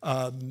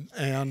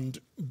 and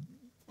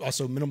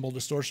also minimal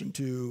distortion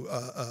to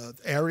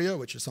area,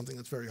 which is something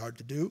that's very hard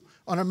to do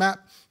on a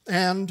map.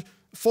 And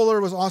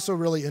Fuller was also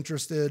really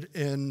interested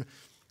in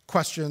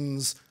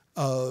questions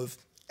of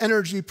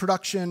energy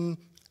production,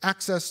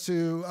 access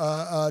to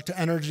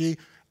energy,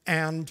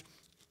 and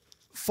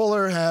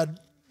Fuller had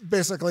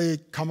basically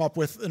come up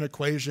with an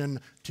equation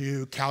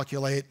to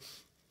calculate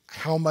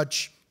how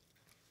much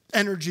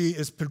energy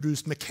is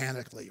produced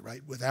mechanically,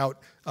 right, without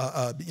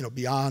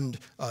beyond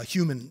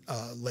human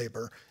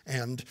labor,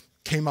 and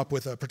came up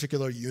with a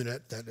particular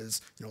unit that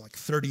is like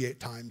 38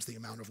 times the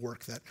amount of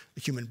work that a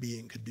human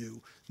being could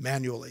do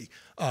manually.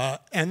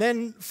 And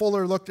then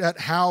Fuller looked at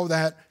how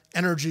that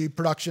energy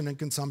production and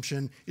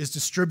consumption is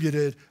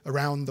distributed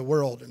around the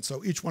world. And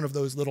so each one of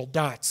those little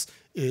dots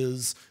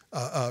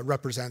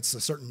represents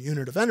a certain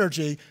unit of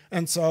energy.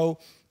 And so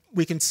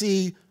we can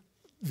see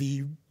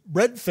the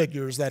red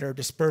figures that are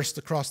dispersed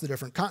across the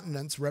different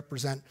continents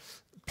represent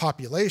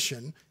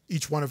population.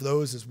 Each one of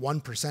those is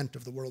 1%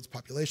 of the world's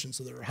population,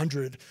 so there are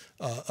 100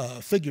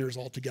 figures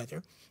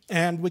altogether.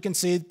 And we can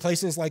see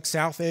places like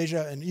South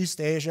Asia and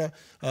East Asia,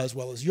 as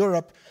well as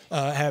Europe,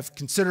 have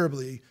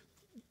considerably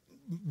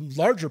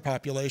larger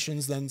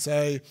populations than,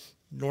 say,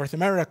 North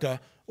America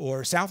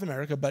or South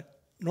America. But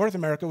North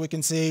America, we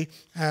can see,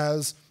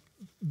 has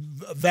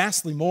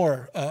vastly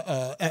more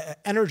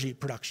energy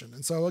production.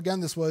 And so, again,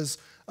 this was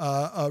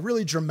a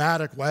really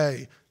dramatic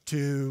way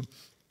to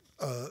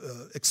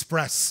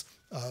express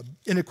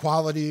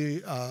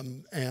inequality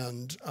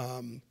and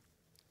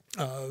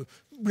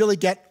really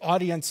get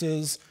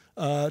audiences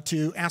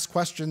to ask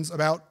questions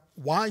about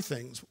why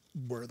things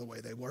were the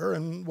way they were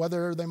and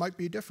whether they might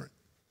be different.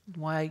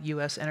 Why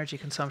U.S. energy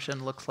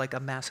consumption looks like a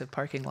massive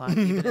parking lot,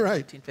 even in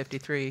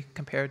 1953,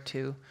 compared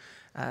to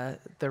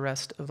the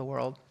rest of the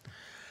world.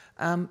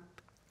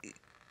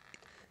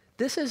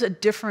 This is a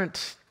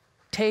different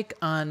take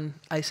on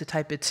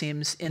isotype, it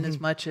seems, in as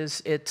much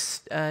as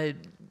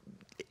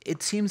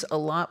it seems a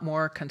lot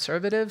more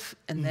conservative,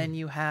 and then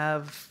you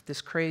have this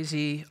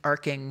crazy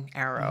arcing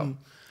arrow.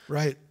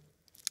 Right.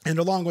 And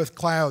along with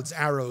clouds,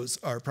 arrows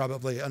are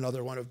probably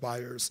another one of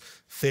Bayer's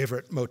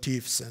favorite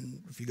motifs.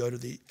 And if you go to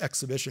the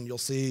exhibition, you'll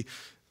see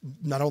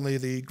not only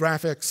the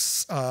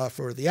graphics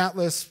for the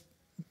atlas,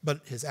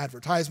 but his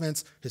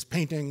advertisements, his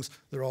paintings.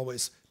 They're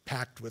always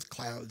packed with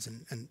clouds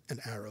and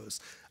arrows.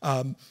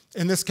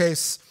 In this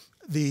case,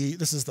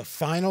 this is the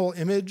final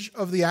image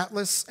of the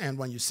atlas, and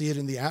when you see it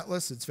in the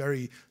atlas, it's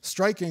very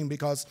striking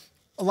because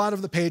a lot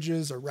of the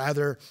pages are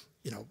rather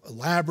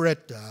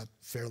elaborate,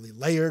 fairly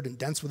layered and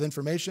dense with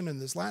information,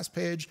 and this last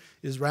page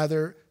is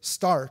rather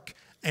stark,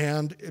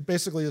 and it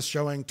basically is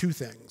showing two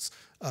things.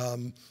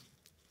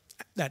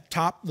 That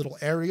top little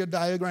area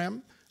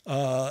diagram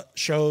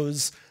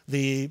shows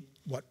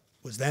what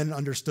was then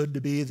understood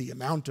to be the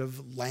amount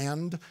of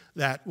land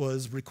that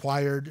was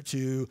required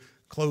to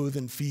clothe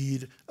and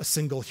feed a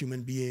single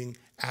human being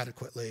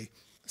adequately.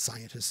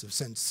 Scientists have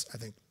since, I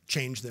think,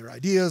 changed their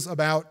ideas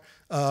about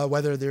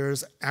whether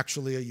there's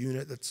actually a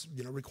unit that's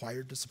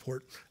required to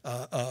support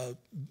a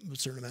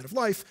certain amount of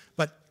life.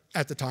 But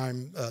at the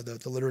time,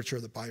 the literature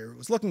that Bayer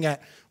was looking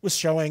at was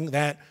showing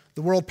that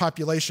the world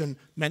population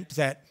meant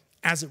that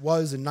as it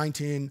was in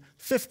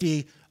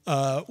 1950,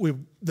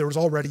 there was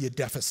already a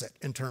deficit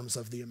in terms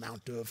of the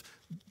amount of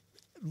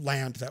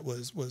land that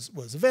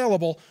was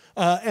available.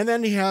 And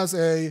then he has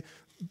a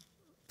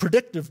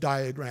predictive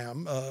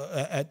diagram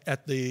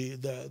at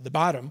the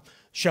bottom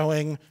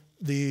showing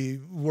the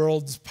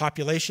world's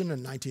population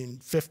in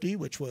 1950,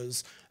 which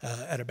was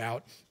at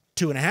about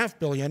 2.5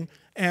 billion,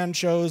 and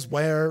shows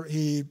where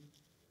he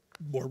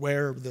or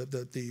where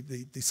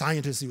the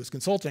scientists he was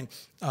consulting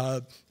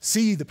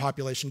see the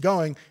population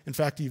going. In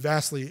fact, he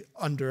vastly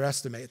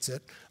underestimates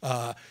it.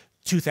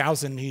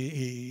 2000,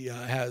 he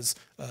has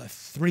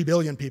 3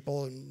 billion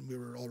people, and we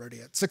were already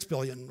at 6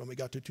 billion when we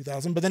got to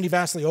 2000. But then he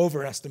vastly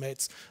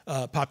overestimates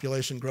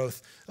population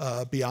growth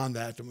beyond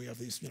that, and we have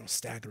these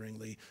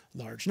staggeringly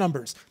large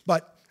numbers.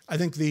 But I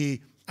think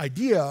the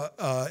idea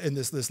in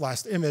this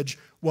last image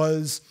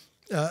was,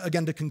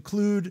 again, to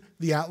conclude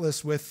the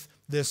atlas with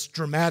this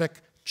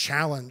dramatic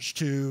challenge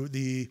to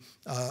the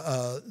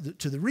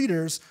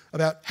readers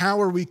about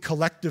how are we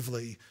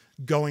collectively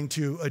going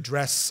to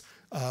address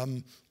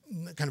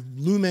kind of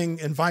looming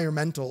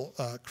environmental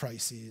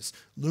crises,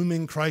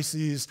 looming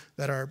crises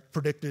that are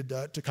predicted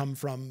to come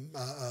from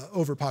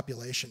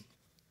overpopulation.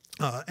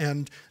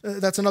 And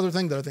that's another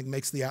thing that I think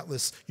makes the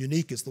atlas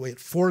unique, is the way it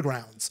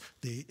foregrounds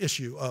the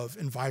issue of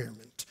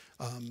environment.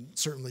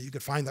 Certainly you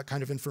could find that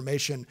kind of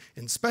information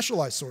in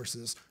specialized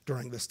sources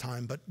during this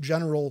time, but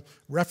general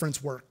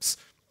reference works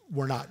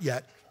were not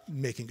yet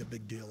making a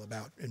big deal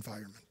about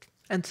environment.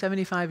 And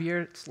 75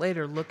 years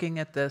later, looking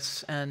at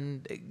this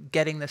and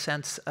getting the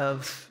sense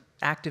of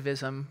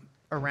activism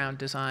around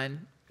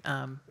design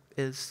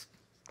is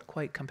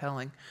quite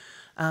compelling.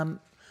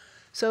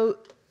 So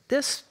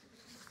this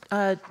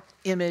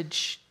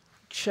image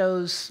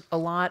shows a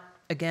lot,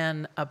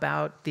 again,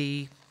 about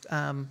the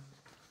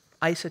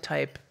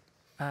isotype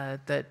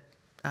that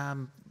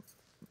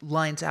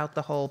lines out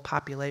the whole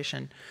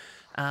population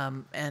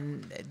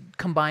and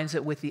combines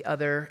it with the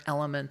other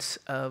elements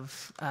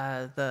of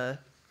the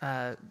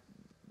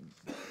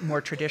more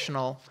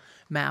traditional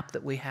map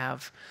that we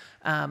have.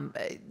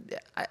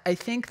 I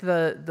think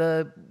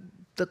the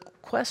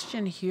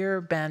question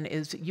here, Ben,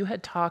 is you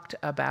had talked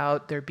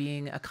about there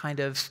being a kind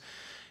of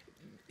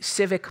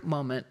civic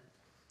moment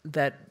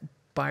that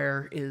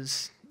Bayer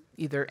is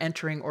either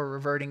entering or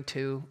reverting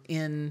to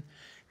in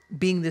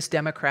being this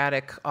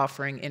democratic,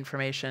 offering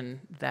information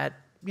that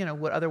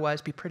would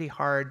otherwise be pretty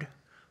hard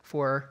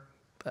for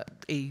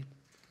a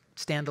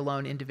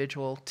standalone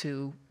individual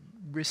to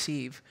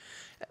receive.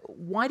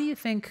 Why do you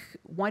think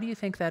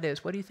that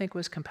is? What do you think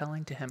was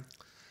compelling to him?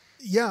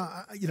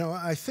 Yeah,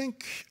 I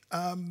think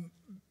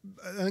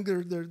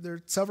there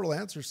are several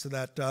answers to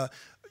that.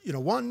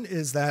 One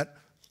is that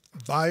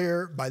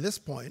Bayer, by this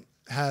point,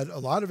 had a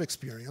lot of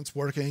experience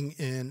working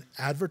in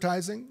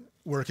advertising,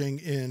 working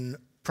in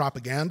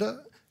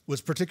propaganda,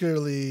 was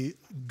particularly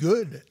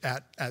good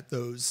at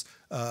those,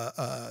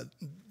 was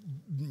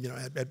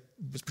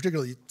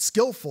particularly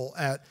skillful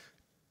at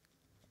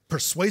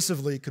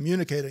persuasively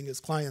communicating his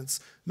clients'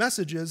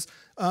 messages.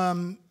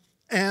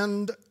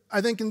 And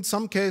I think in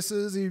some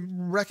cases he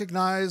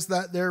recognized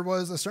that there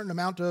was a certain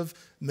amount of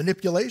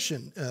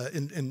manipulation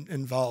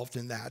involved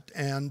in that.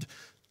 And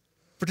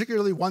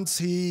particularly once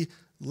he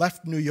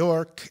left New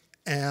York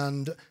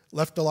and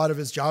left a lot of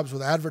his jobs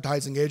with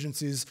advertising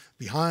agencies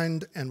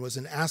behind and was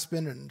in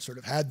Aspen and sort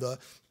of had the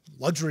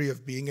luxury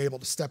of being able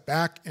to step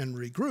back and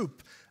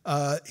regroup,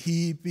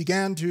 he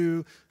began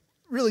to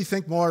really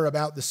think more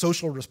about the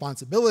social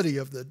responsibility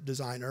of the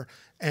designer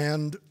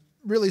and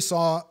really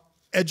saw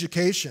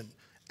education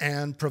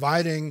and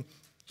providing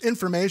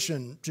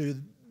information to,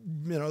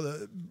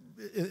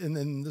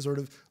 in the sort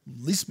of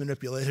least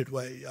manipulated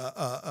way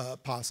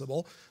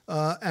possible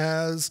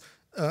as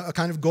a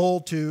kind of goal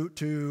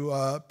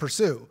to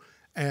pursue.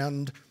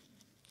 And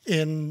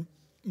in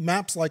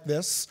maps like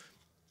this,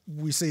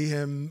 we see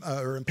him,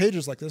 or in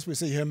pages like this, we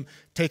see him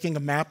taking a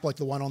map like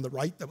the one on the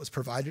right that was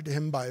provided to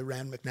him by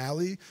Rand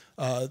McNally.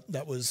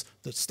 That was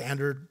the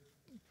standard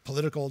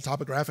political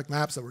topographic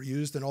maps that were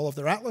used in all of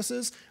their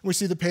atlases. And we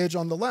see the page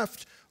on the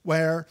left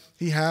where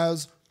he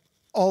has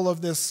all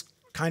of this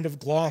kind of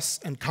gloss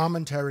and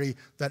commentary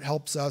that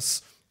helps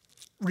us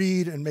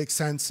read and make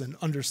sense and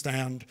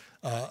understand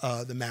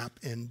the map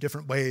in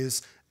different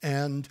ways,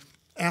 and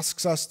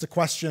asks us to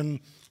question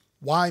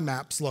why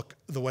maps look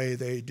the way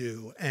they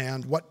do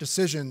and what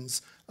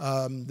decisions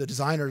the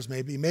designers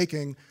may be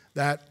making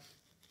that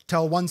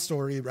tell one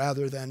story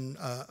rather than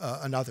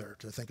another,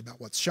 to think about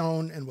what's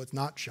shown and what's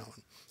not shown.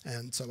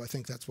 And so I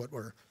think that's what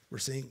we're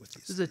seeing with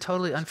these. This is a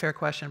totally unfair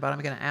question, but I'm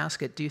going to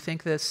ask it. Do you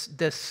think this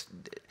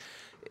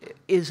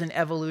is an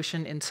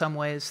evolution in some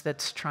ways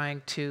that's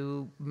trying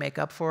to make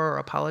up for or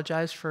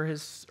apologize for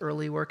his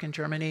early work in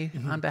Germany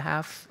on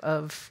behalf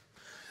of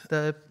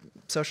the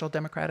Social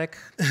Democratic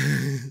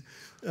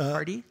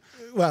Party?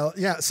 Well,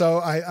 yeah, so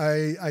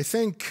I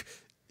think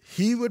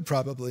he would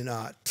probably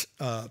not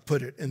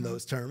put it in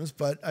those terms,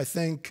 but I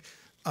think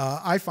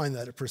I find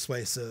that a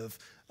persuasive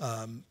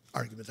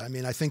argument. I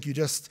mean, I think you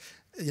just,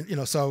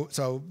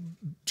 so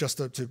just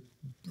to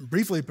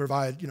briefly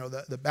provide,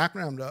 the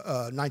background,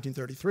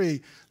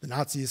 1933, the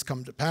Nazis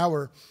come to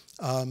power.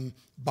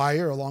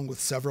 Bayer, along with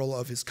several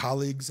of his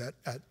colleagues at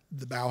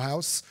the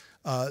Bauhaus,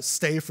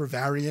 stay for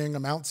varying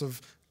amounts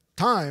of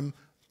time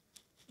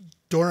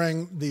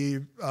during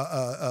the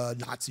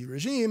Nazi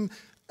regime,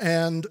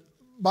 and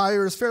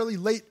Bayer is fairly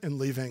late in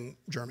leaving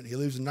Germany. He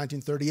leaves in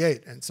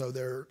 1938, and so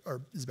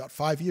is about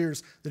 5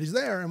 years that he's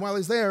there. And while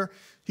he's there,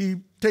 he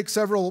takes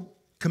several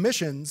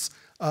commissions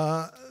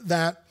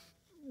that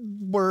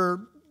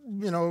were,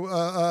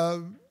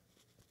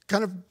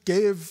 kind of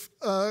gave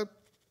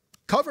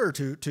cover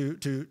to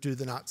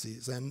the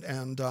Nazis,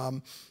 and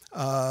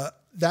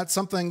that's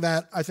something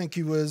that I think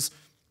he was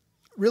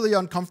really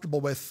uncomfortable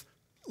with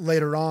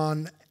later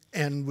on,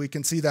 and we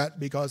can see that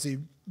because he,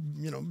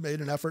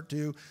 made an effort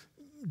to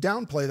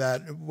downplay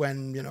that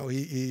when,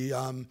 he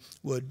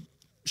would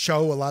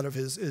show a lot of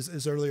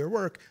his earlier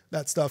work.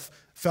 That stuff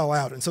fell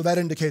out, and so that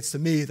indicates to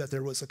me that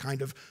there was a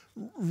kind of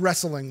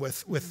wrestling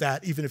with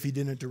that, even if he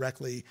didn't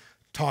directly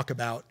talk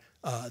about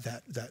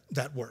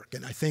that work.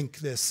 And I think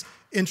this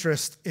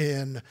interest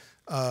in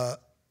a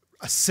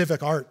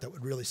civic art that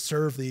would really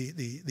serve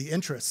the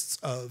interests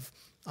of,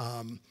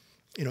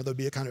 there'd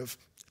be a kind of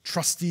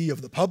trustee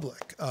of the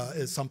public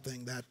is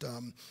something that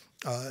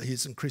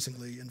he's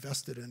increasingly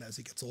invested in as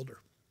he gets older.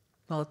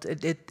 Well,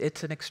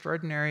 it's an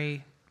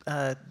extraordinary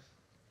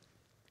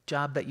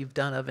job that you've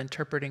done of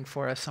interpreting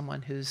for us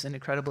someone who's an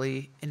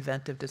incredibly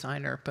inventive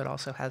designer, but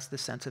also has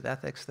this sense of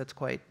ethics that's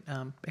quite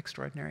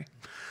extraordinary.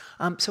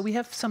 So we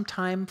have some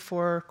time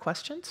for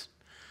questions,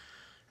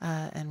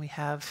 and we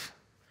have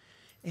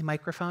a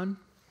microphone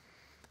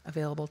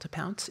available to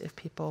pounce if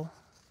people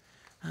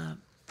would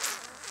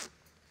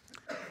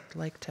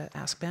like to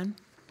ask Ben.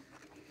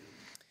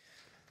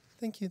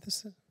 Thank you.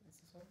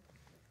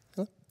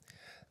 Hello?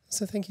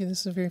 So thank you.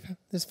 This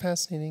is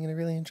fascinating, and I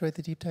really enjoyed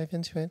the deep dive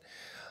into it.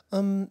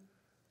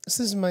 This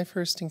is my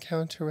first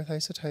encounter with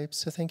isotypes,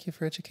 so thank you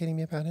for educating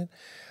me about it.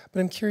 But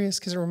I'm curious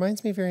because it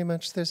reminds me very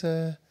much, there's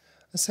a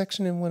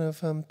section in one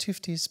of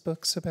Tufte's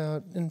books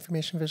about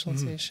information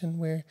visualization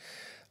where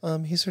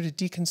he sort of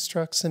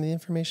deconstructs some of the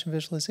information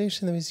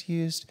visualization that was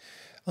used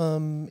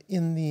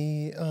in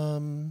the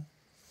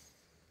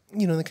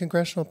the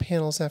congressional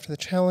panels after the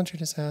Challenger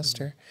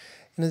disaster.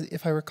 And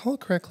if I recall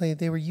correctly,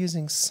 they were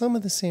using some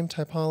of the same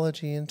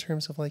typology in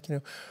terms of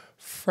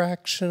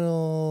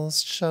fractional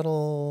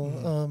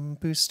shuttle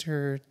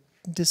booster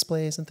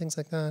displays and things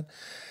like that.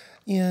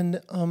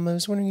 And I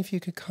was wondering if you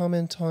could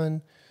comment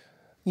on,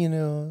 I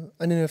don't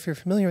know if you're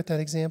familiar with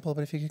that example,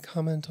 but if you could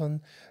comment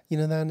on,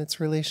 that and its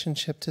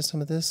relationship to some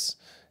of this,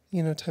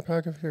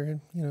 typography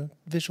or,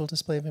 visual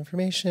display of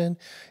information.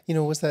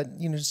 Was that,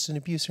 just an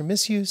abuse or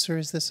misuse, or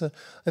is this a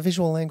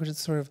visual language that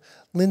sort of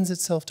lends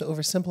itself to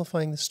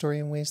oversimplifying the story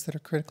in ways that are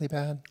critically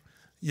bad?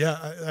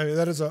 Yeah,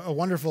 that is a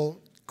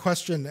wonderful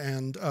question,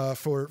 and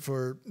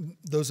for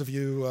those of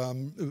you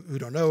who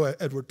don't know,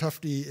 Edward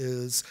Tufte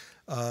is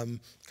kind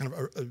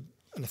of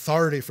an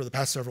authority for the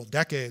past several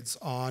decades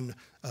on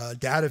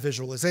data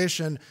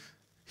visualization.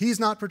 He's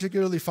not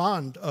particularly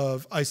fond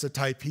of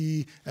isotype.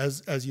 He,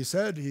 as you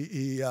said,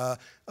 he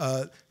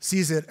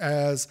sees it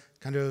as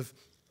kind of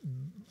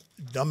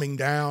dumbing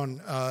down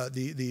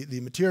the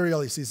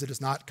material. He sees it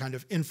as not kind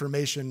of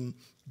information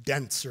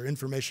dense or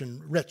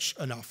information rich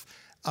enough.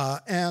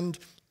 And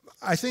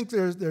I think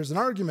there's an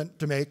argument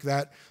to make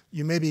that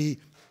you maybe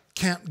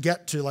can't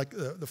get to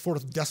the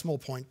fourth decimal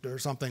point or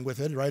something with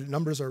it, right?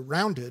 Numbers are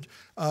rounded.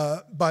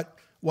 But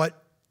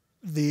what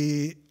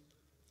the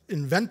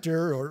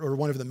inventor or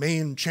one of the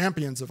main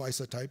champions of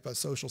isotype, a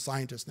social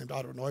scientist named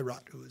Otto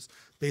Neurath, who is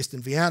based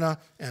in Vienna,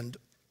 and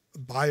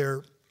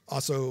Bayer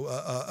also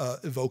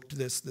evoked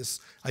this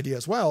idea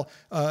as well,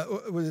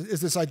 is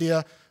this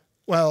idea,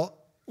 well,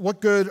 what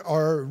good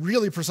are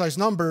really precise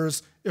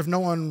numbers if no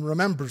one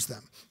remembers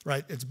them,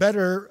 right? It's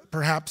better,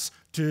 perhaps,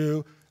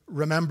 to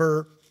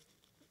remember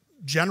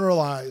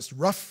generalized,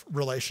 rough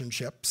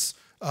relationships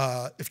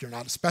if you're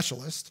not a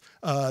specialist,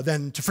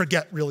 than to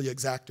forget really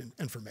exact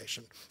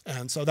information.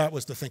 And so that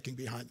was the thinking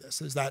behind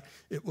this, is that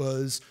it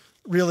was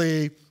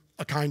really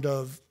a kind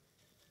of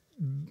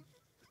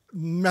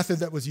method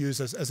that was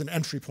used as an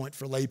entry point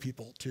for lay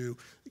people to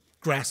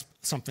grasp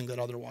something that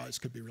otherwise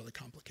could be really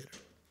complicated.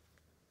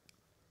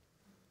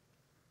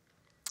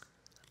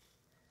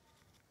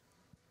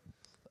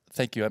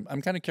 Thank you.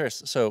 I'm kind of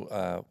curious.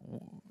 So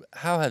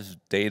how has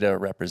data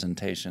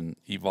representation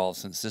evolved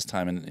since this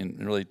time? In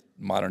really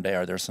modern day,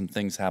 are there some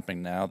things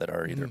happening now that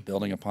are either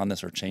building upon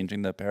this or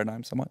changing the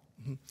paradigm somewhat?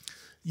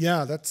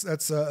 Yeah, that's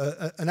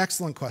an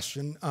excellent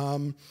question.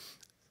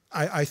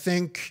 I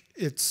think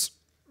it's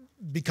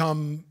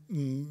become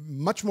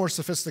much more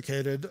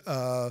sophisticated,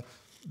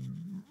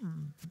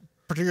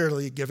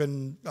 particularly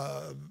given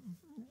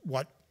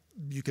what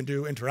you can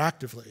do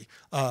interactively.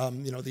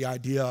 The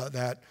idea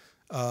that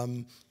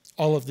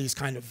all of these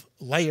kind of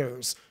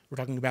layers, we're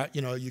talking about,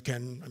 you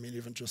can,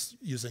 even just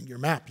using your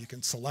map, you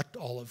can select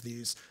all of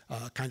these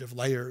kind of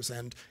layers.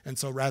 And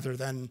so rather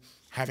than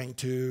having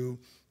to,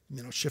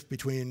 shift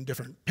between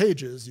different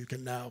pages, you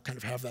can now kind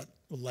of have that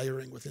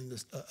layering within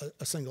this,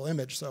 a single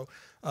image. So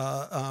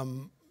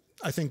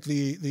I think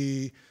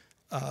the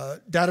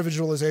data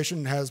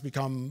visualization has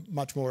become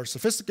much more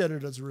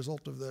sophisticated as a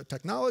result of the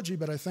technology,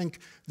 but I think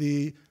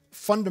the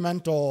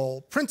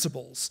fundamental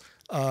principles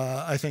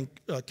I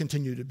think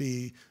continue to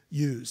be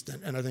used.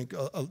 And I think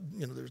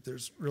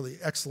there's really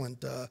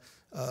excellent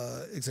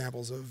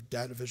examples of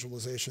data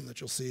visualization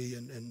that you'll see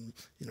in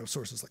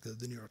sources like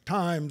the New York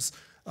Times.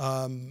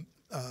 That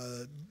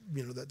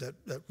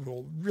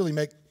will really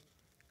make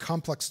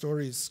complex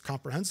stories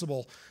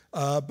comprehensible.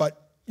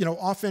 But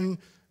often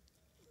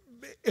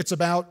it's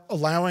about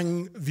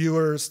allowing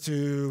viewers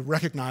to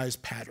recognize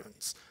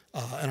patterns.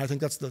 And I think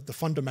that's the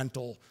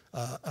fundamental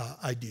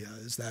idea,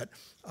 is that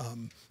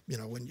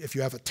if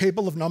you have a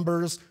table of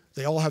numbers,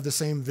 they all have the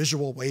same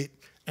visual weight,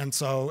 and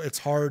so it's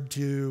hard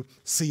to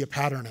see a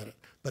pattern in it.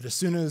 But as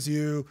soon as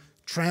you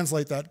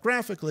translate that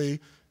graphically,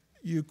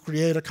 you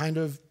create a kind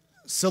of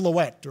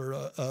silhouette or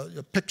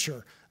a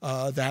picture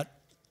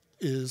that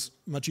is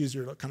much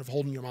easier to kind of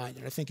hold in your mind.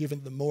 And I think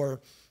even the more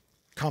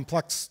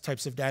complex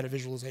types of data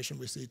visualization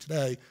we see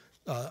today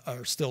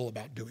are still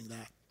about doing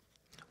that.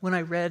 When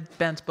I read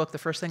Ben's book, the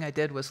first thing I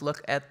did was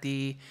look at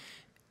the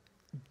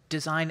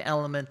design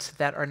elements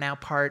that are now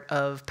part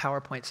of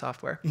PowerPoint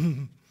software.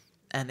 Mm-hmm.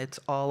 And it's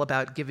all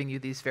about giving you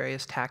these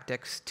various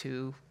tactics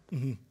to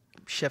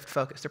shift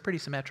focus. They're pretty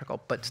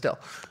symmetrical, but still.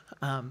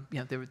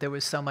 There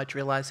was so much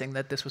realizing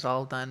that this was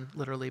all done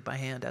literally by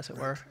hand, as it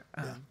were.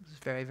 It was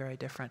very, very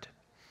different.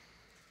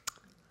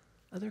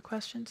 Other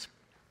questions?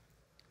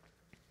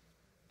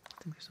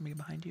 I think there's somebody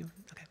behind you.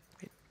 Okay,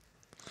 great.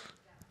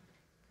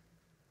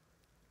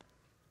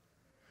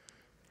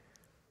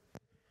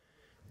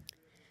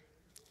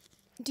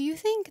 Do you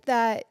think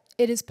that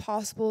it is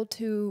possible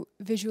to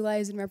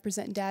visualize and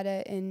represent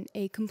data in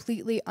a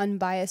completely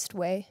unbiased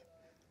way?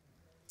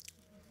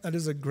 That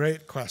is a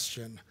great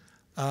question.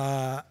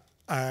 I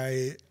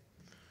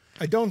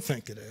don't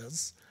think it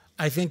is.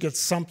 I think it's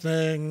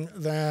something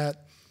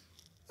that,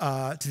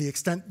 to the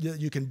extent that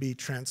you can be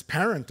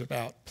transparent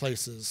about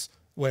places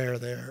where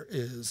there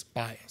is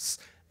bias,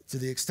 to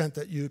the extent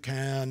that you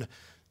can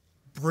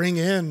bring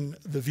in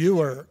the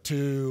viewer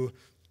to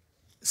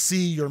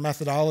see your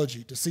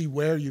methodology, to see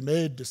where you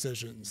made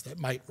decisions that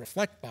might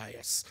reflect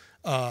bias,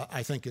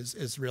 I think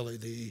is really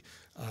the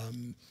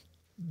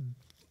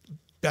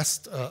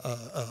best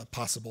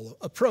possible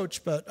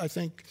approach. But I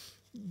think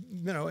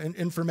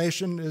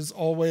information is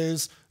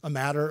always a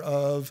matter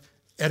of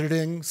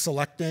editing,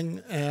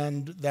 selecting,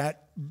 and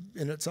that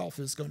in itself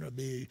is going to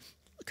be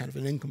kind of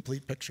an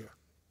incomplete picture.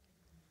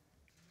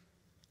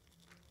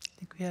 I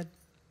think we had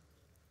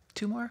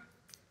two more.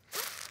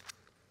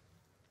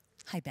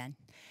 Hi, Ben.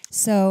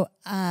 So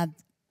I'm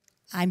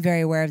very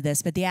aware of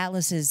this, but the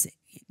Atlas is,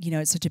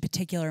 it's such a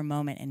particular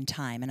moment in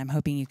time, and I'm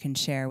hoping you can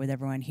share with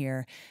everyone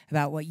here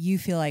about what you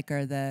feel like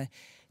are the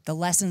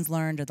lessons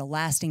learned or the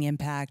lasting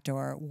impact,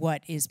 or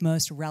what is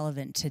most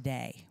relevant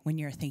today when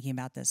you're thinking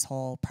about this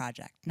whole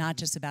project, not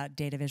just about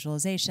data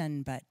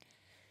visualization, but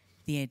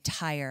the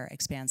entire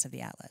expanse of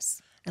the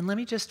Atlas. And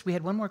we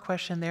had one more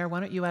question there.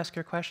 Why don't you ask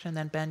your question, and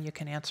then Ben, you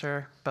can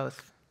answer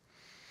both.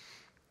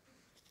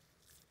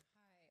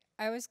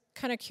 I was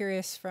kind of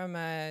curious from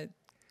a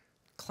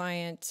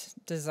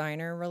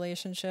client-designer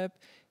relationship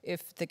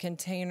if the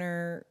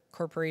Container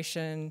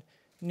Corporation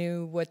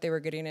knew what they were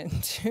getting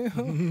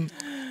into.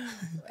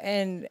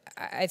 And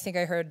I think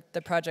I heard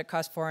the project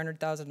cost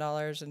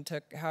 $400,000 and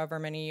took however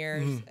many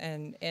years.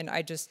 And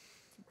I just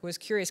was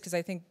curious because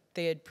I think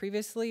they had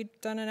previously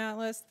done an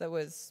Atlas that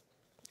was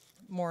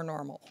more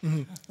normal.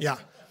 Yeah,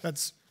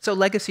 that's... So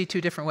legacy,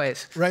 two different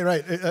ways.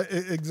 Right,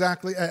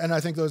 exactly. And I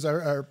think those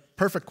are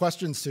perfect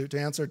questions to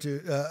answer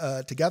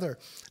together.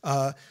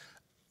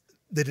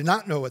 They did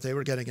not know what they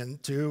were getting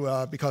into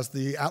because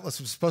the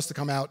Atlas was supposed to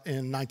come out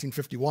in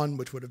 1951,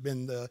 which would have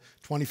been the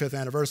 25th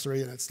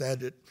anniversary, and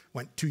instead it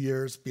went 2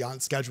 years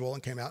beyond schedule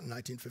and came out in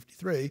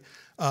 1953.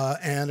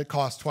 And it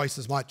cost twice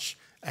as much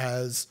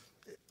as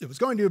it was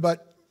going to,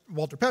 but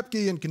Walter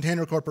Pepke and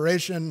Container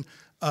Corporation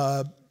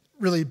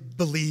really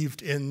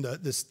believed in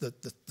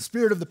the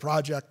spirit of the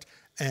project,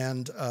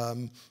 and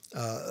for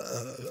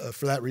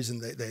that reason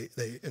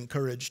they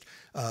encouraged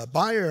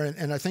Bayer.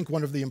 And I think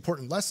one of the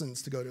important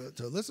lessons, to go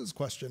to Liz's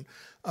question,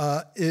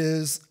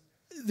 is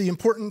the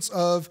importance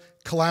of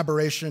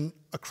collaboration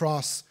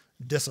across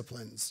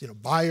disciplines.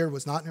 Bayer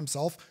was not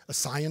himself a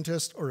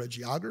scientist or a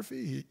geographer.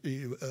 He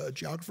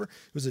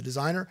was a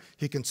designer.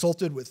 He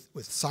consulted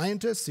with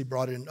scientists. He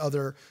brought in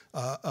other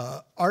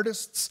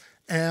artists.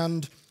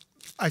 And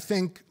I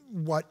think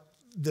what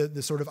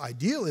the sort of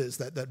ideal is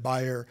that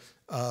Bayer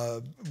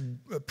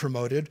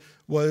promoted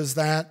was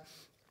that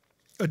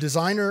a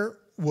designer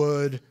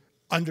would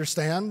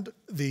understand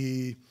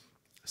the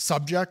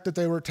subject that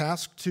they were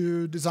tasked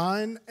to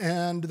design,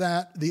 and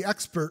that the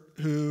expert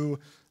who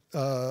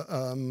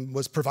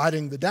was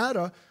providing the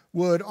data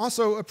would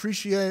also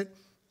appreciate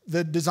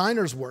the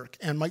designer's work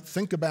and might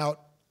think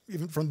about,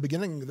 even from the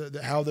beginning,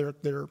 how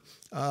they're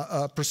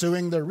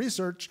pursuing their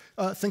research,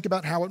 think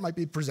about how it might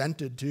be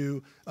presented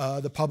to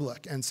the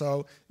public. And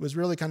so it was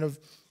really kind of,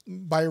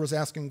 Bayer was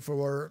asking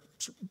for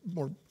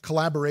more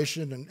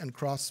collaboration and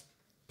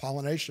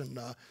cross-pollination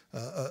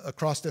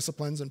across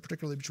disciplines, and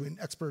particularly between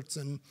experts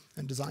and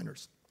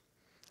designers.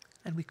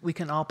 And we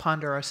can all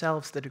ponder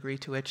ourselves the degree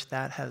to which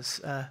that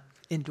has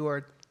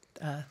endured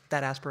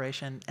that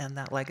aspiration and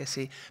that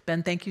legacy.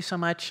 Ben, thank you so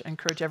much. I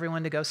encourage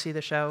everyone to go see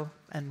the show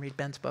and read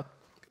Ben's book.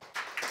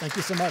 Thank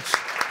you so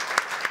much.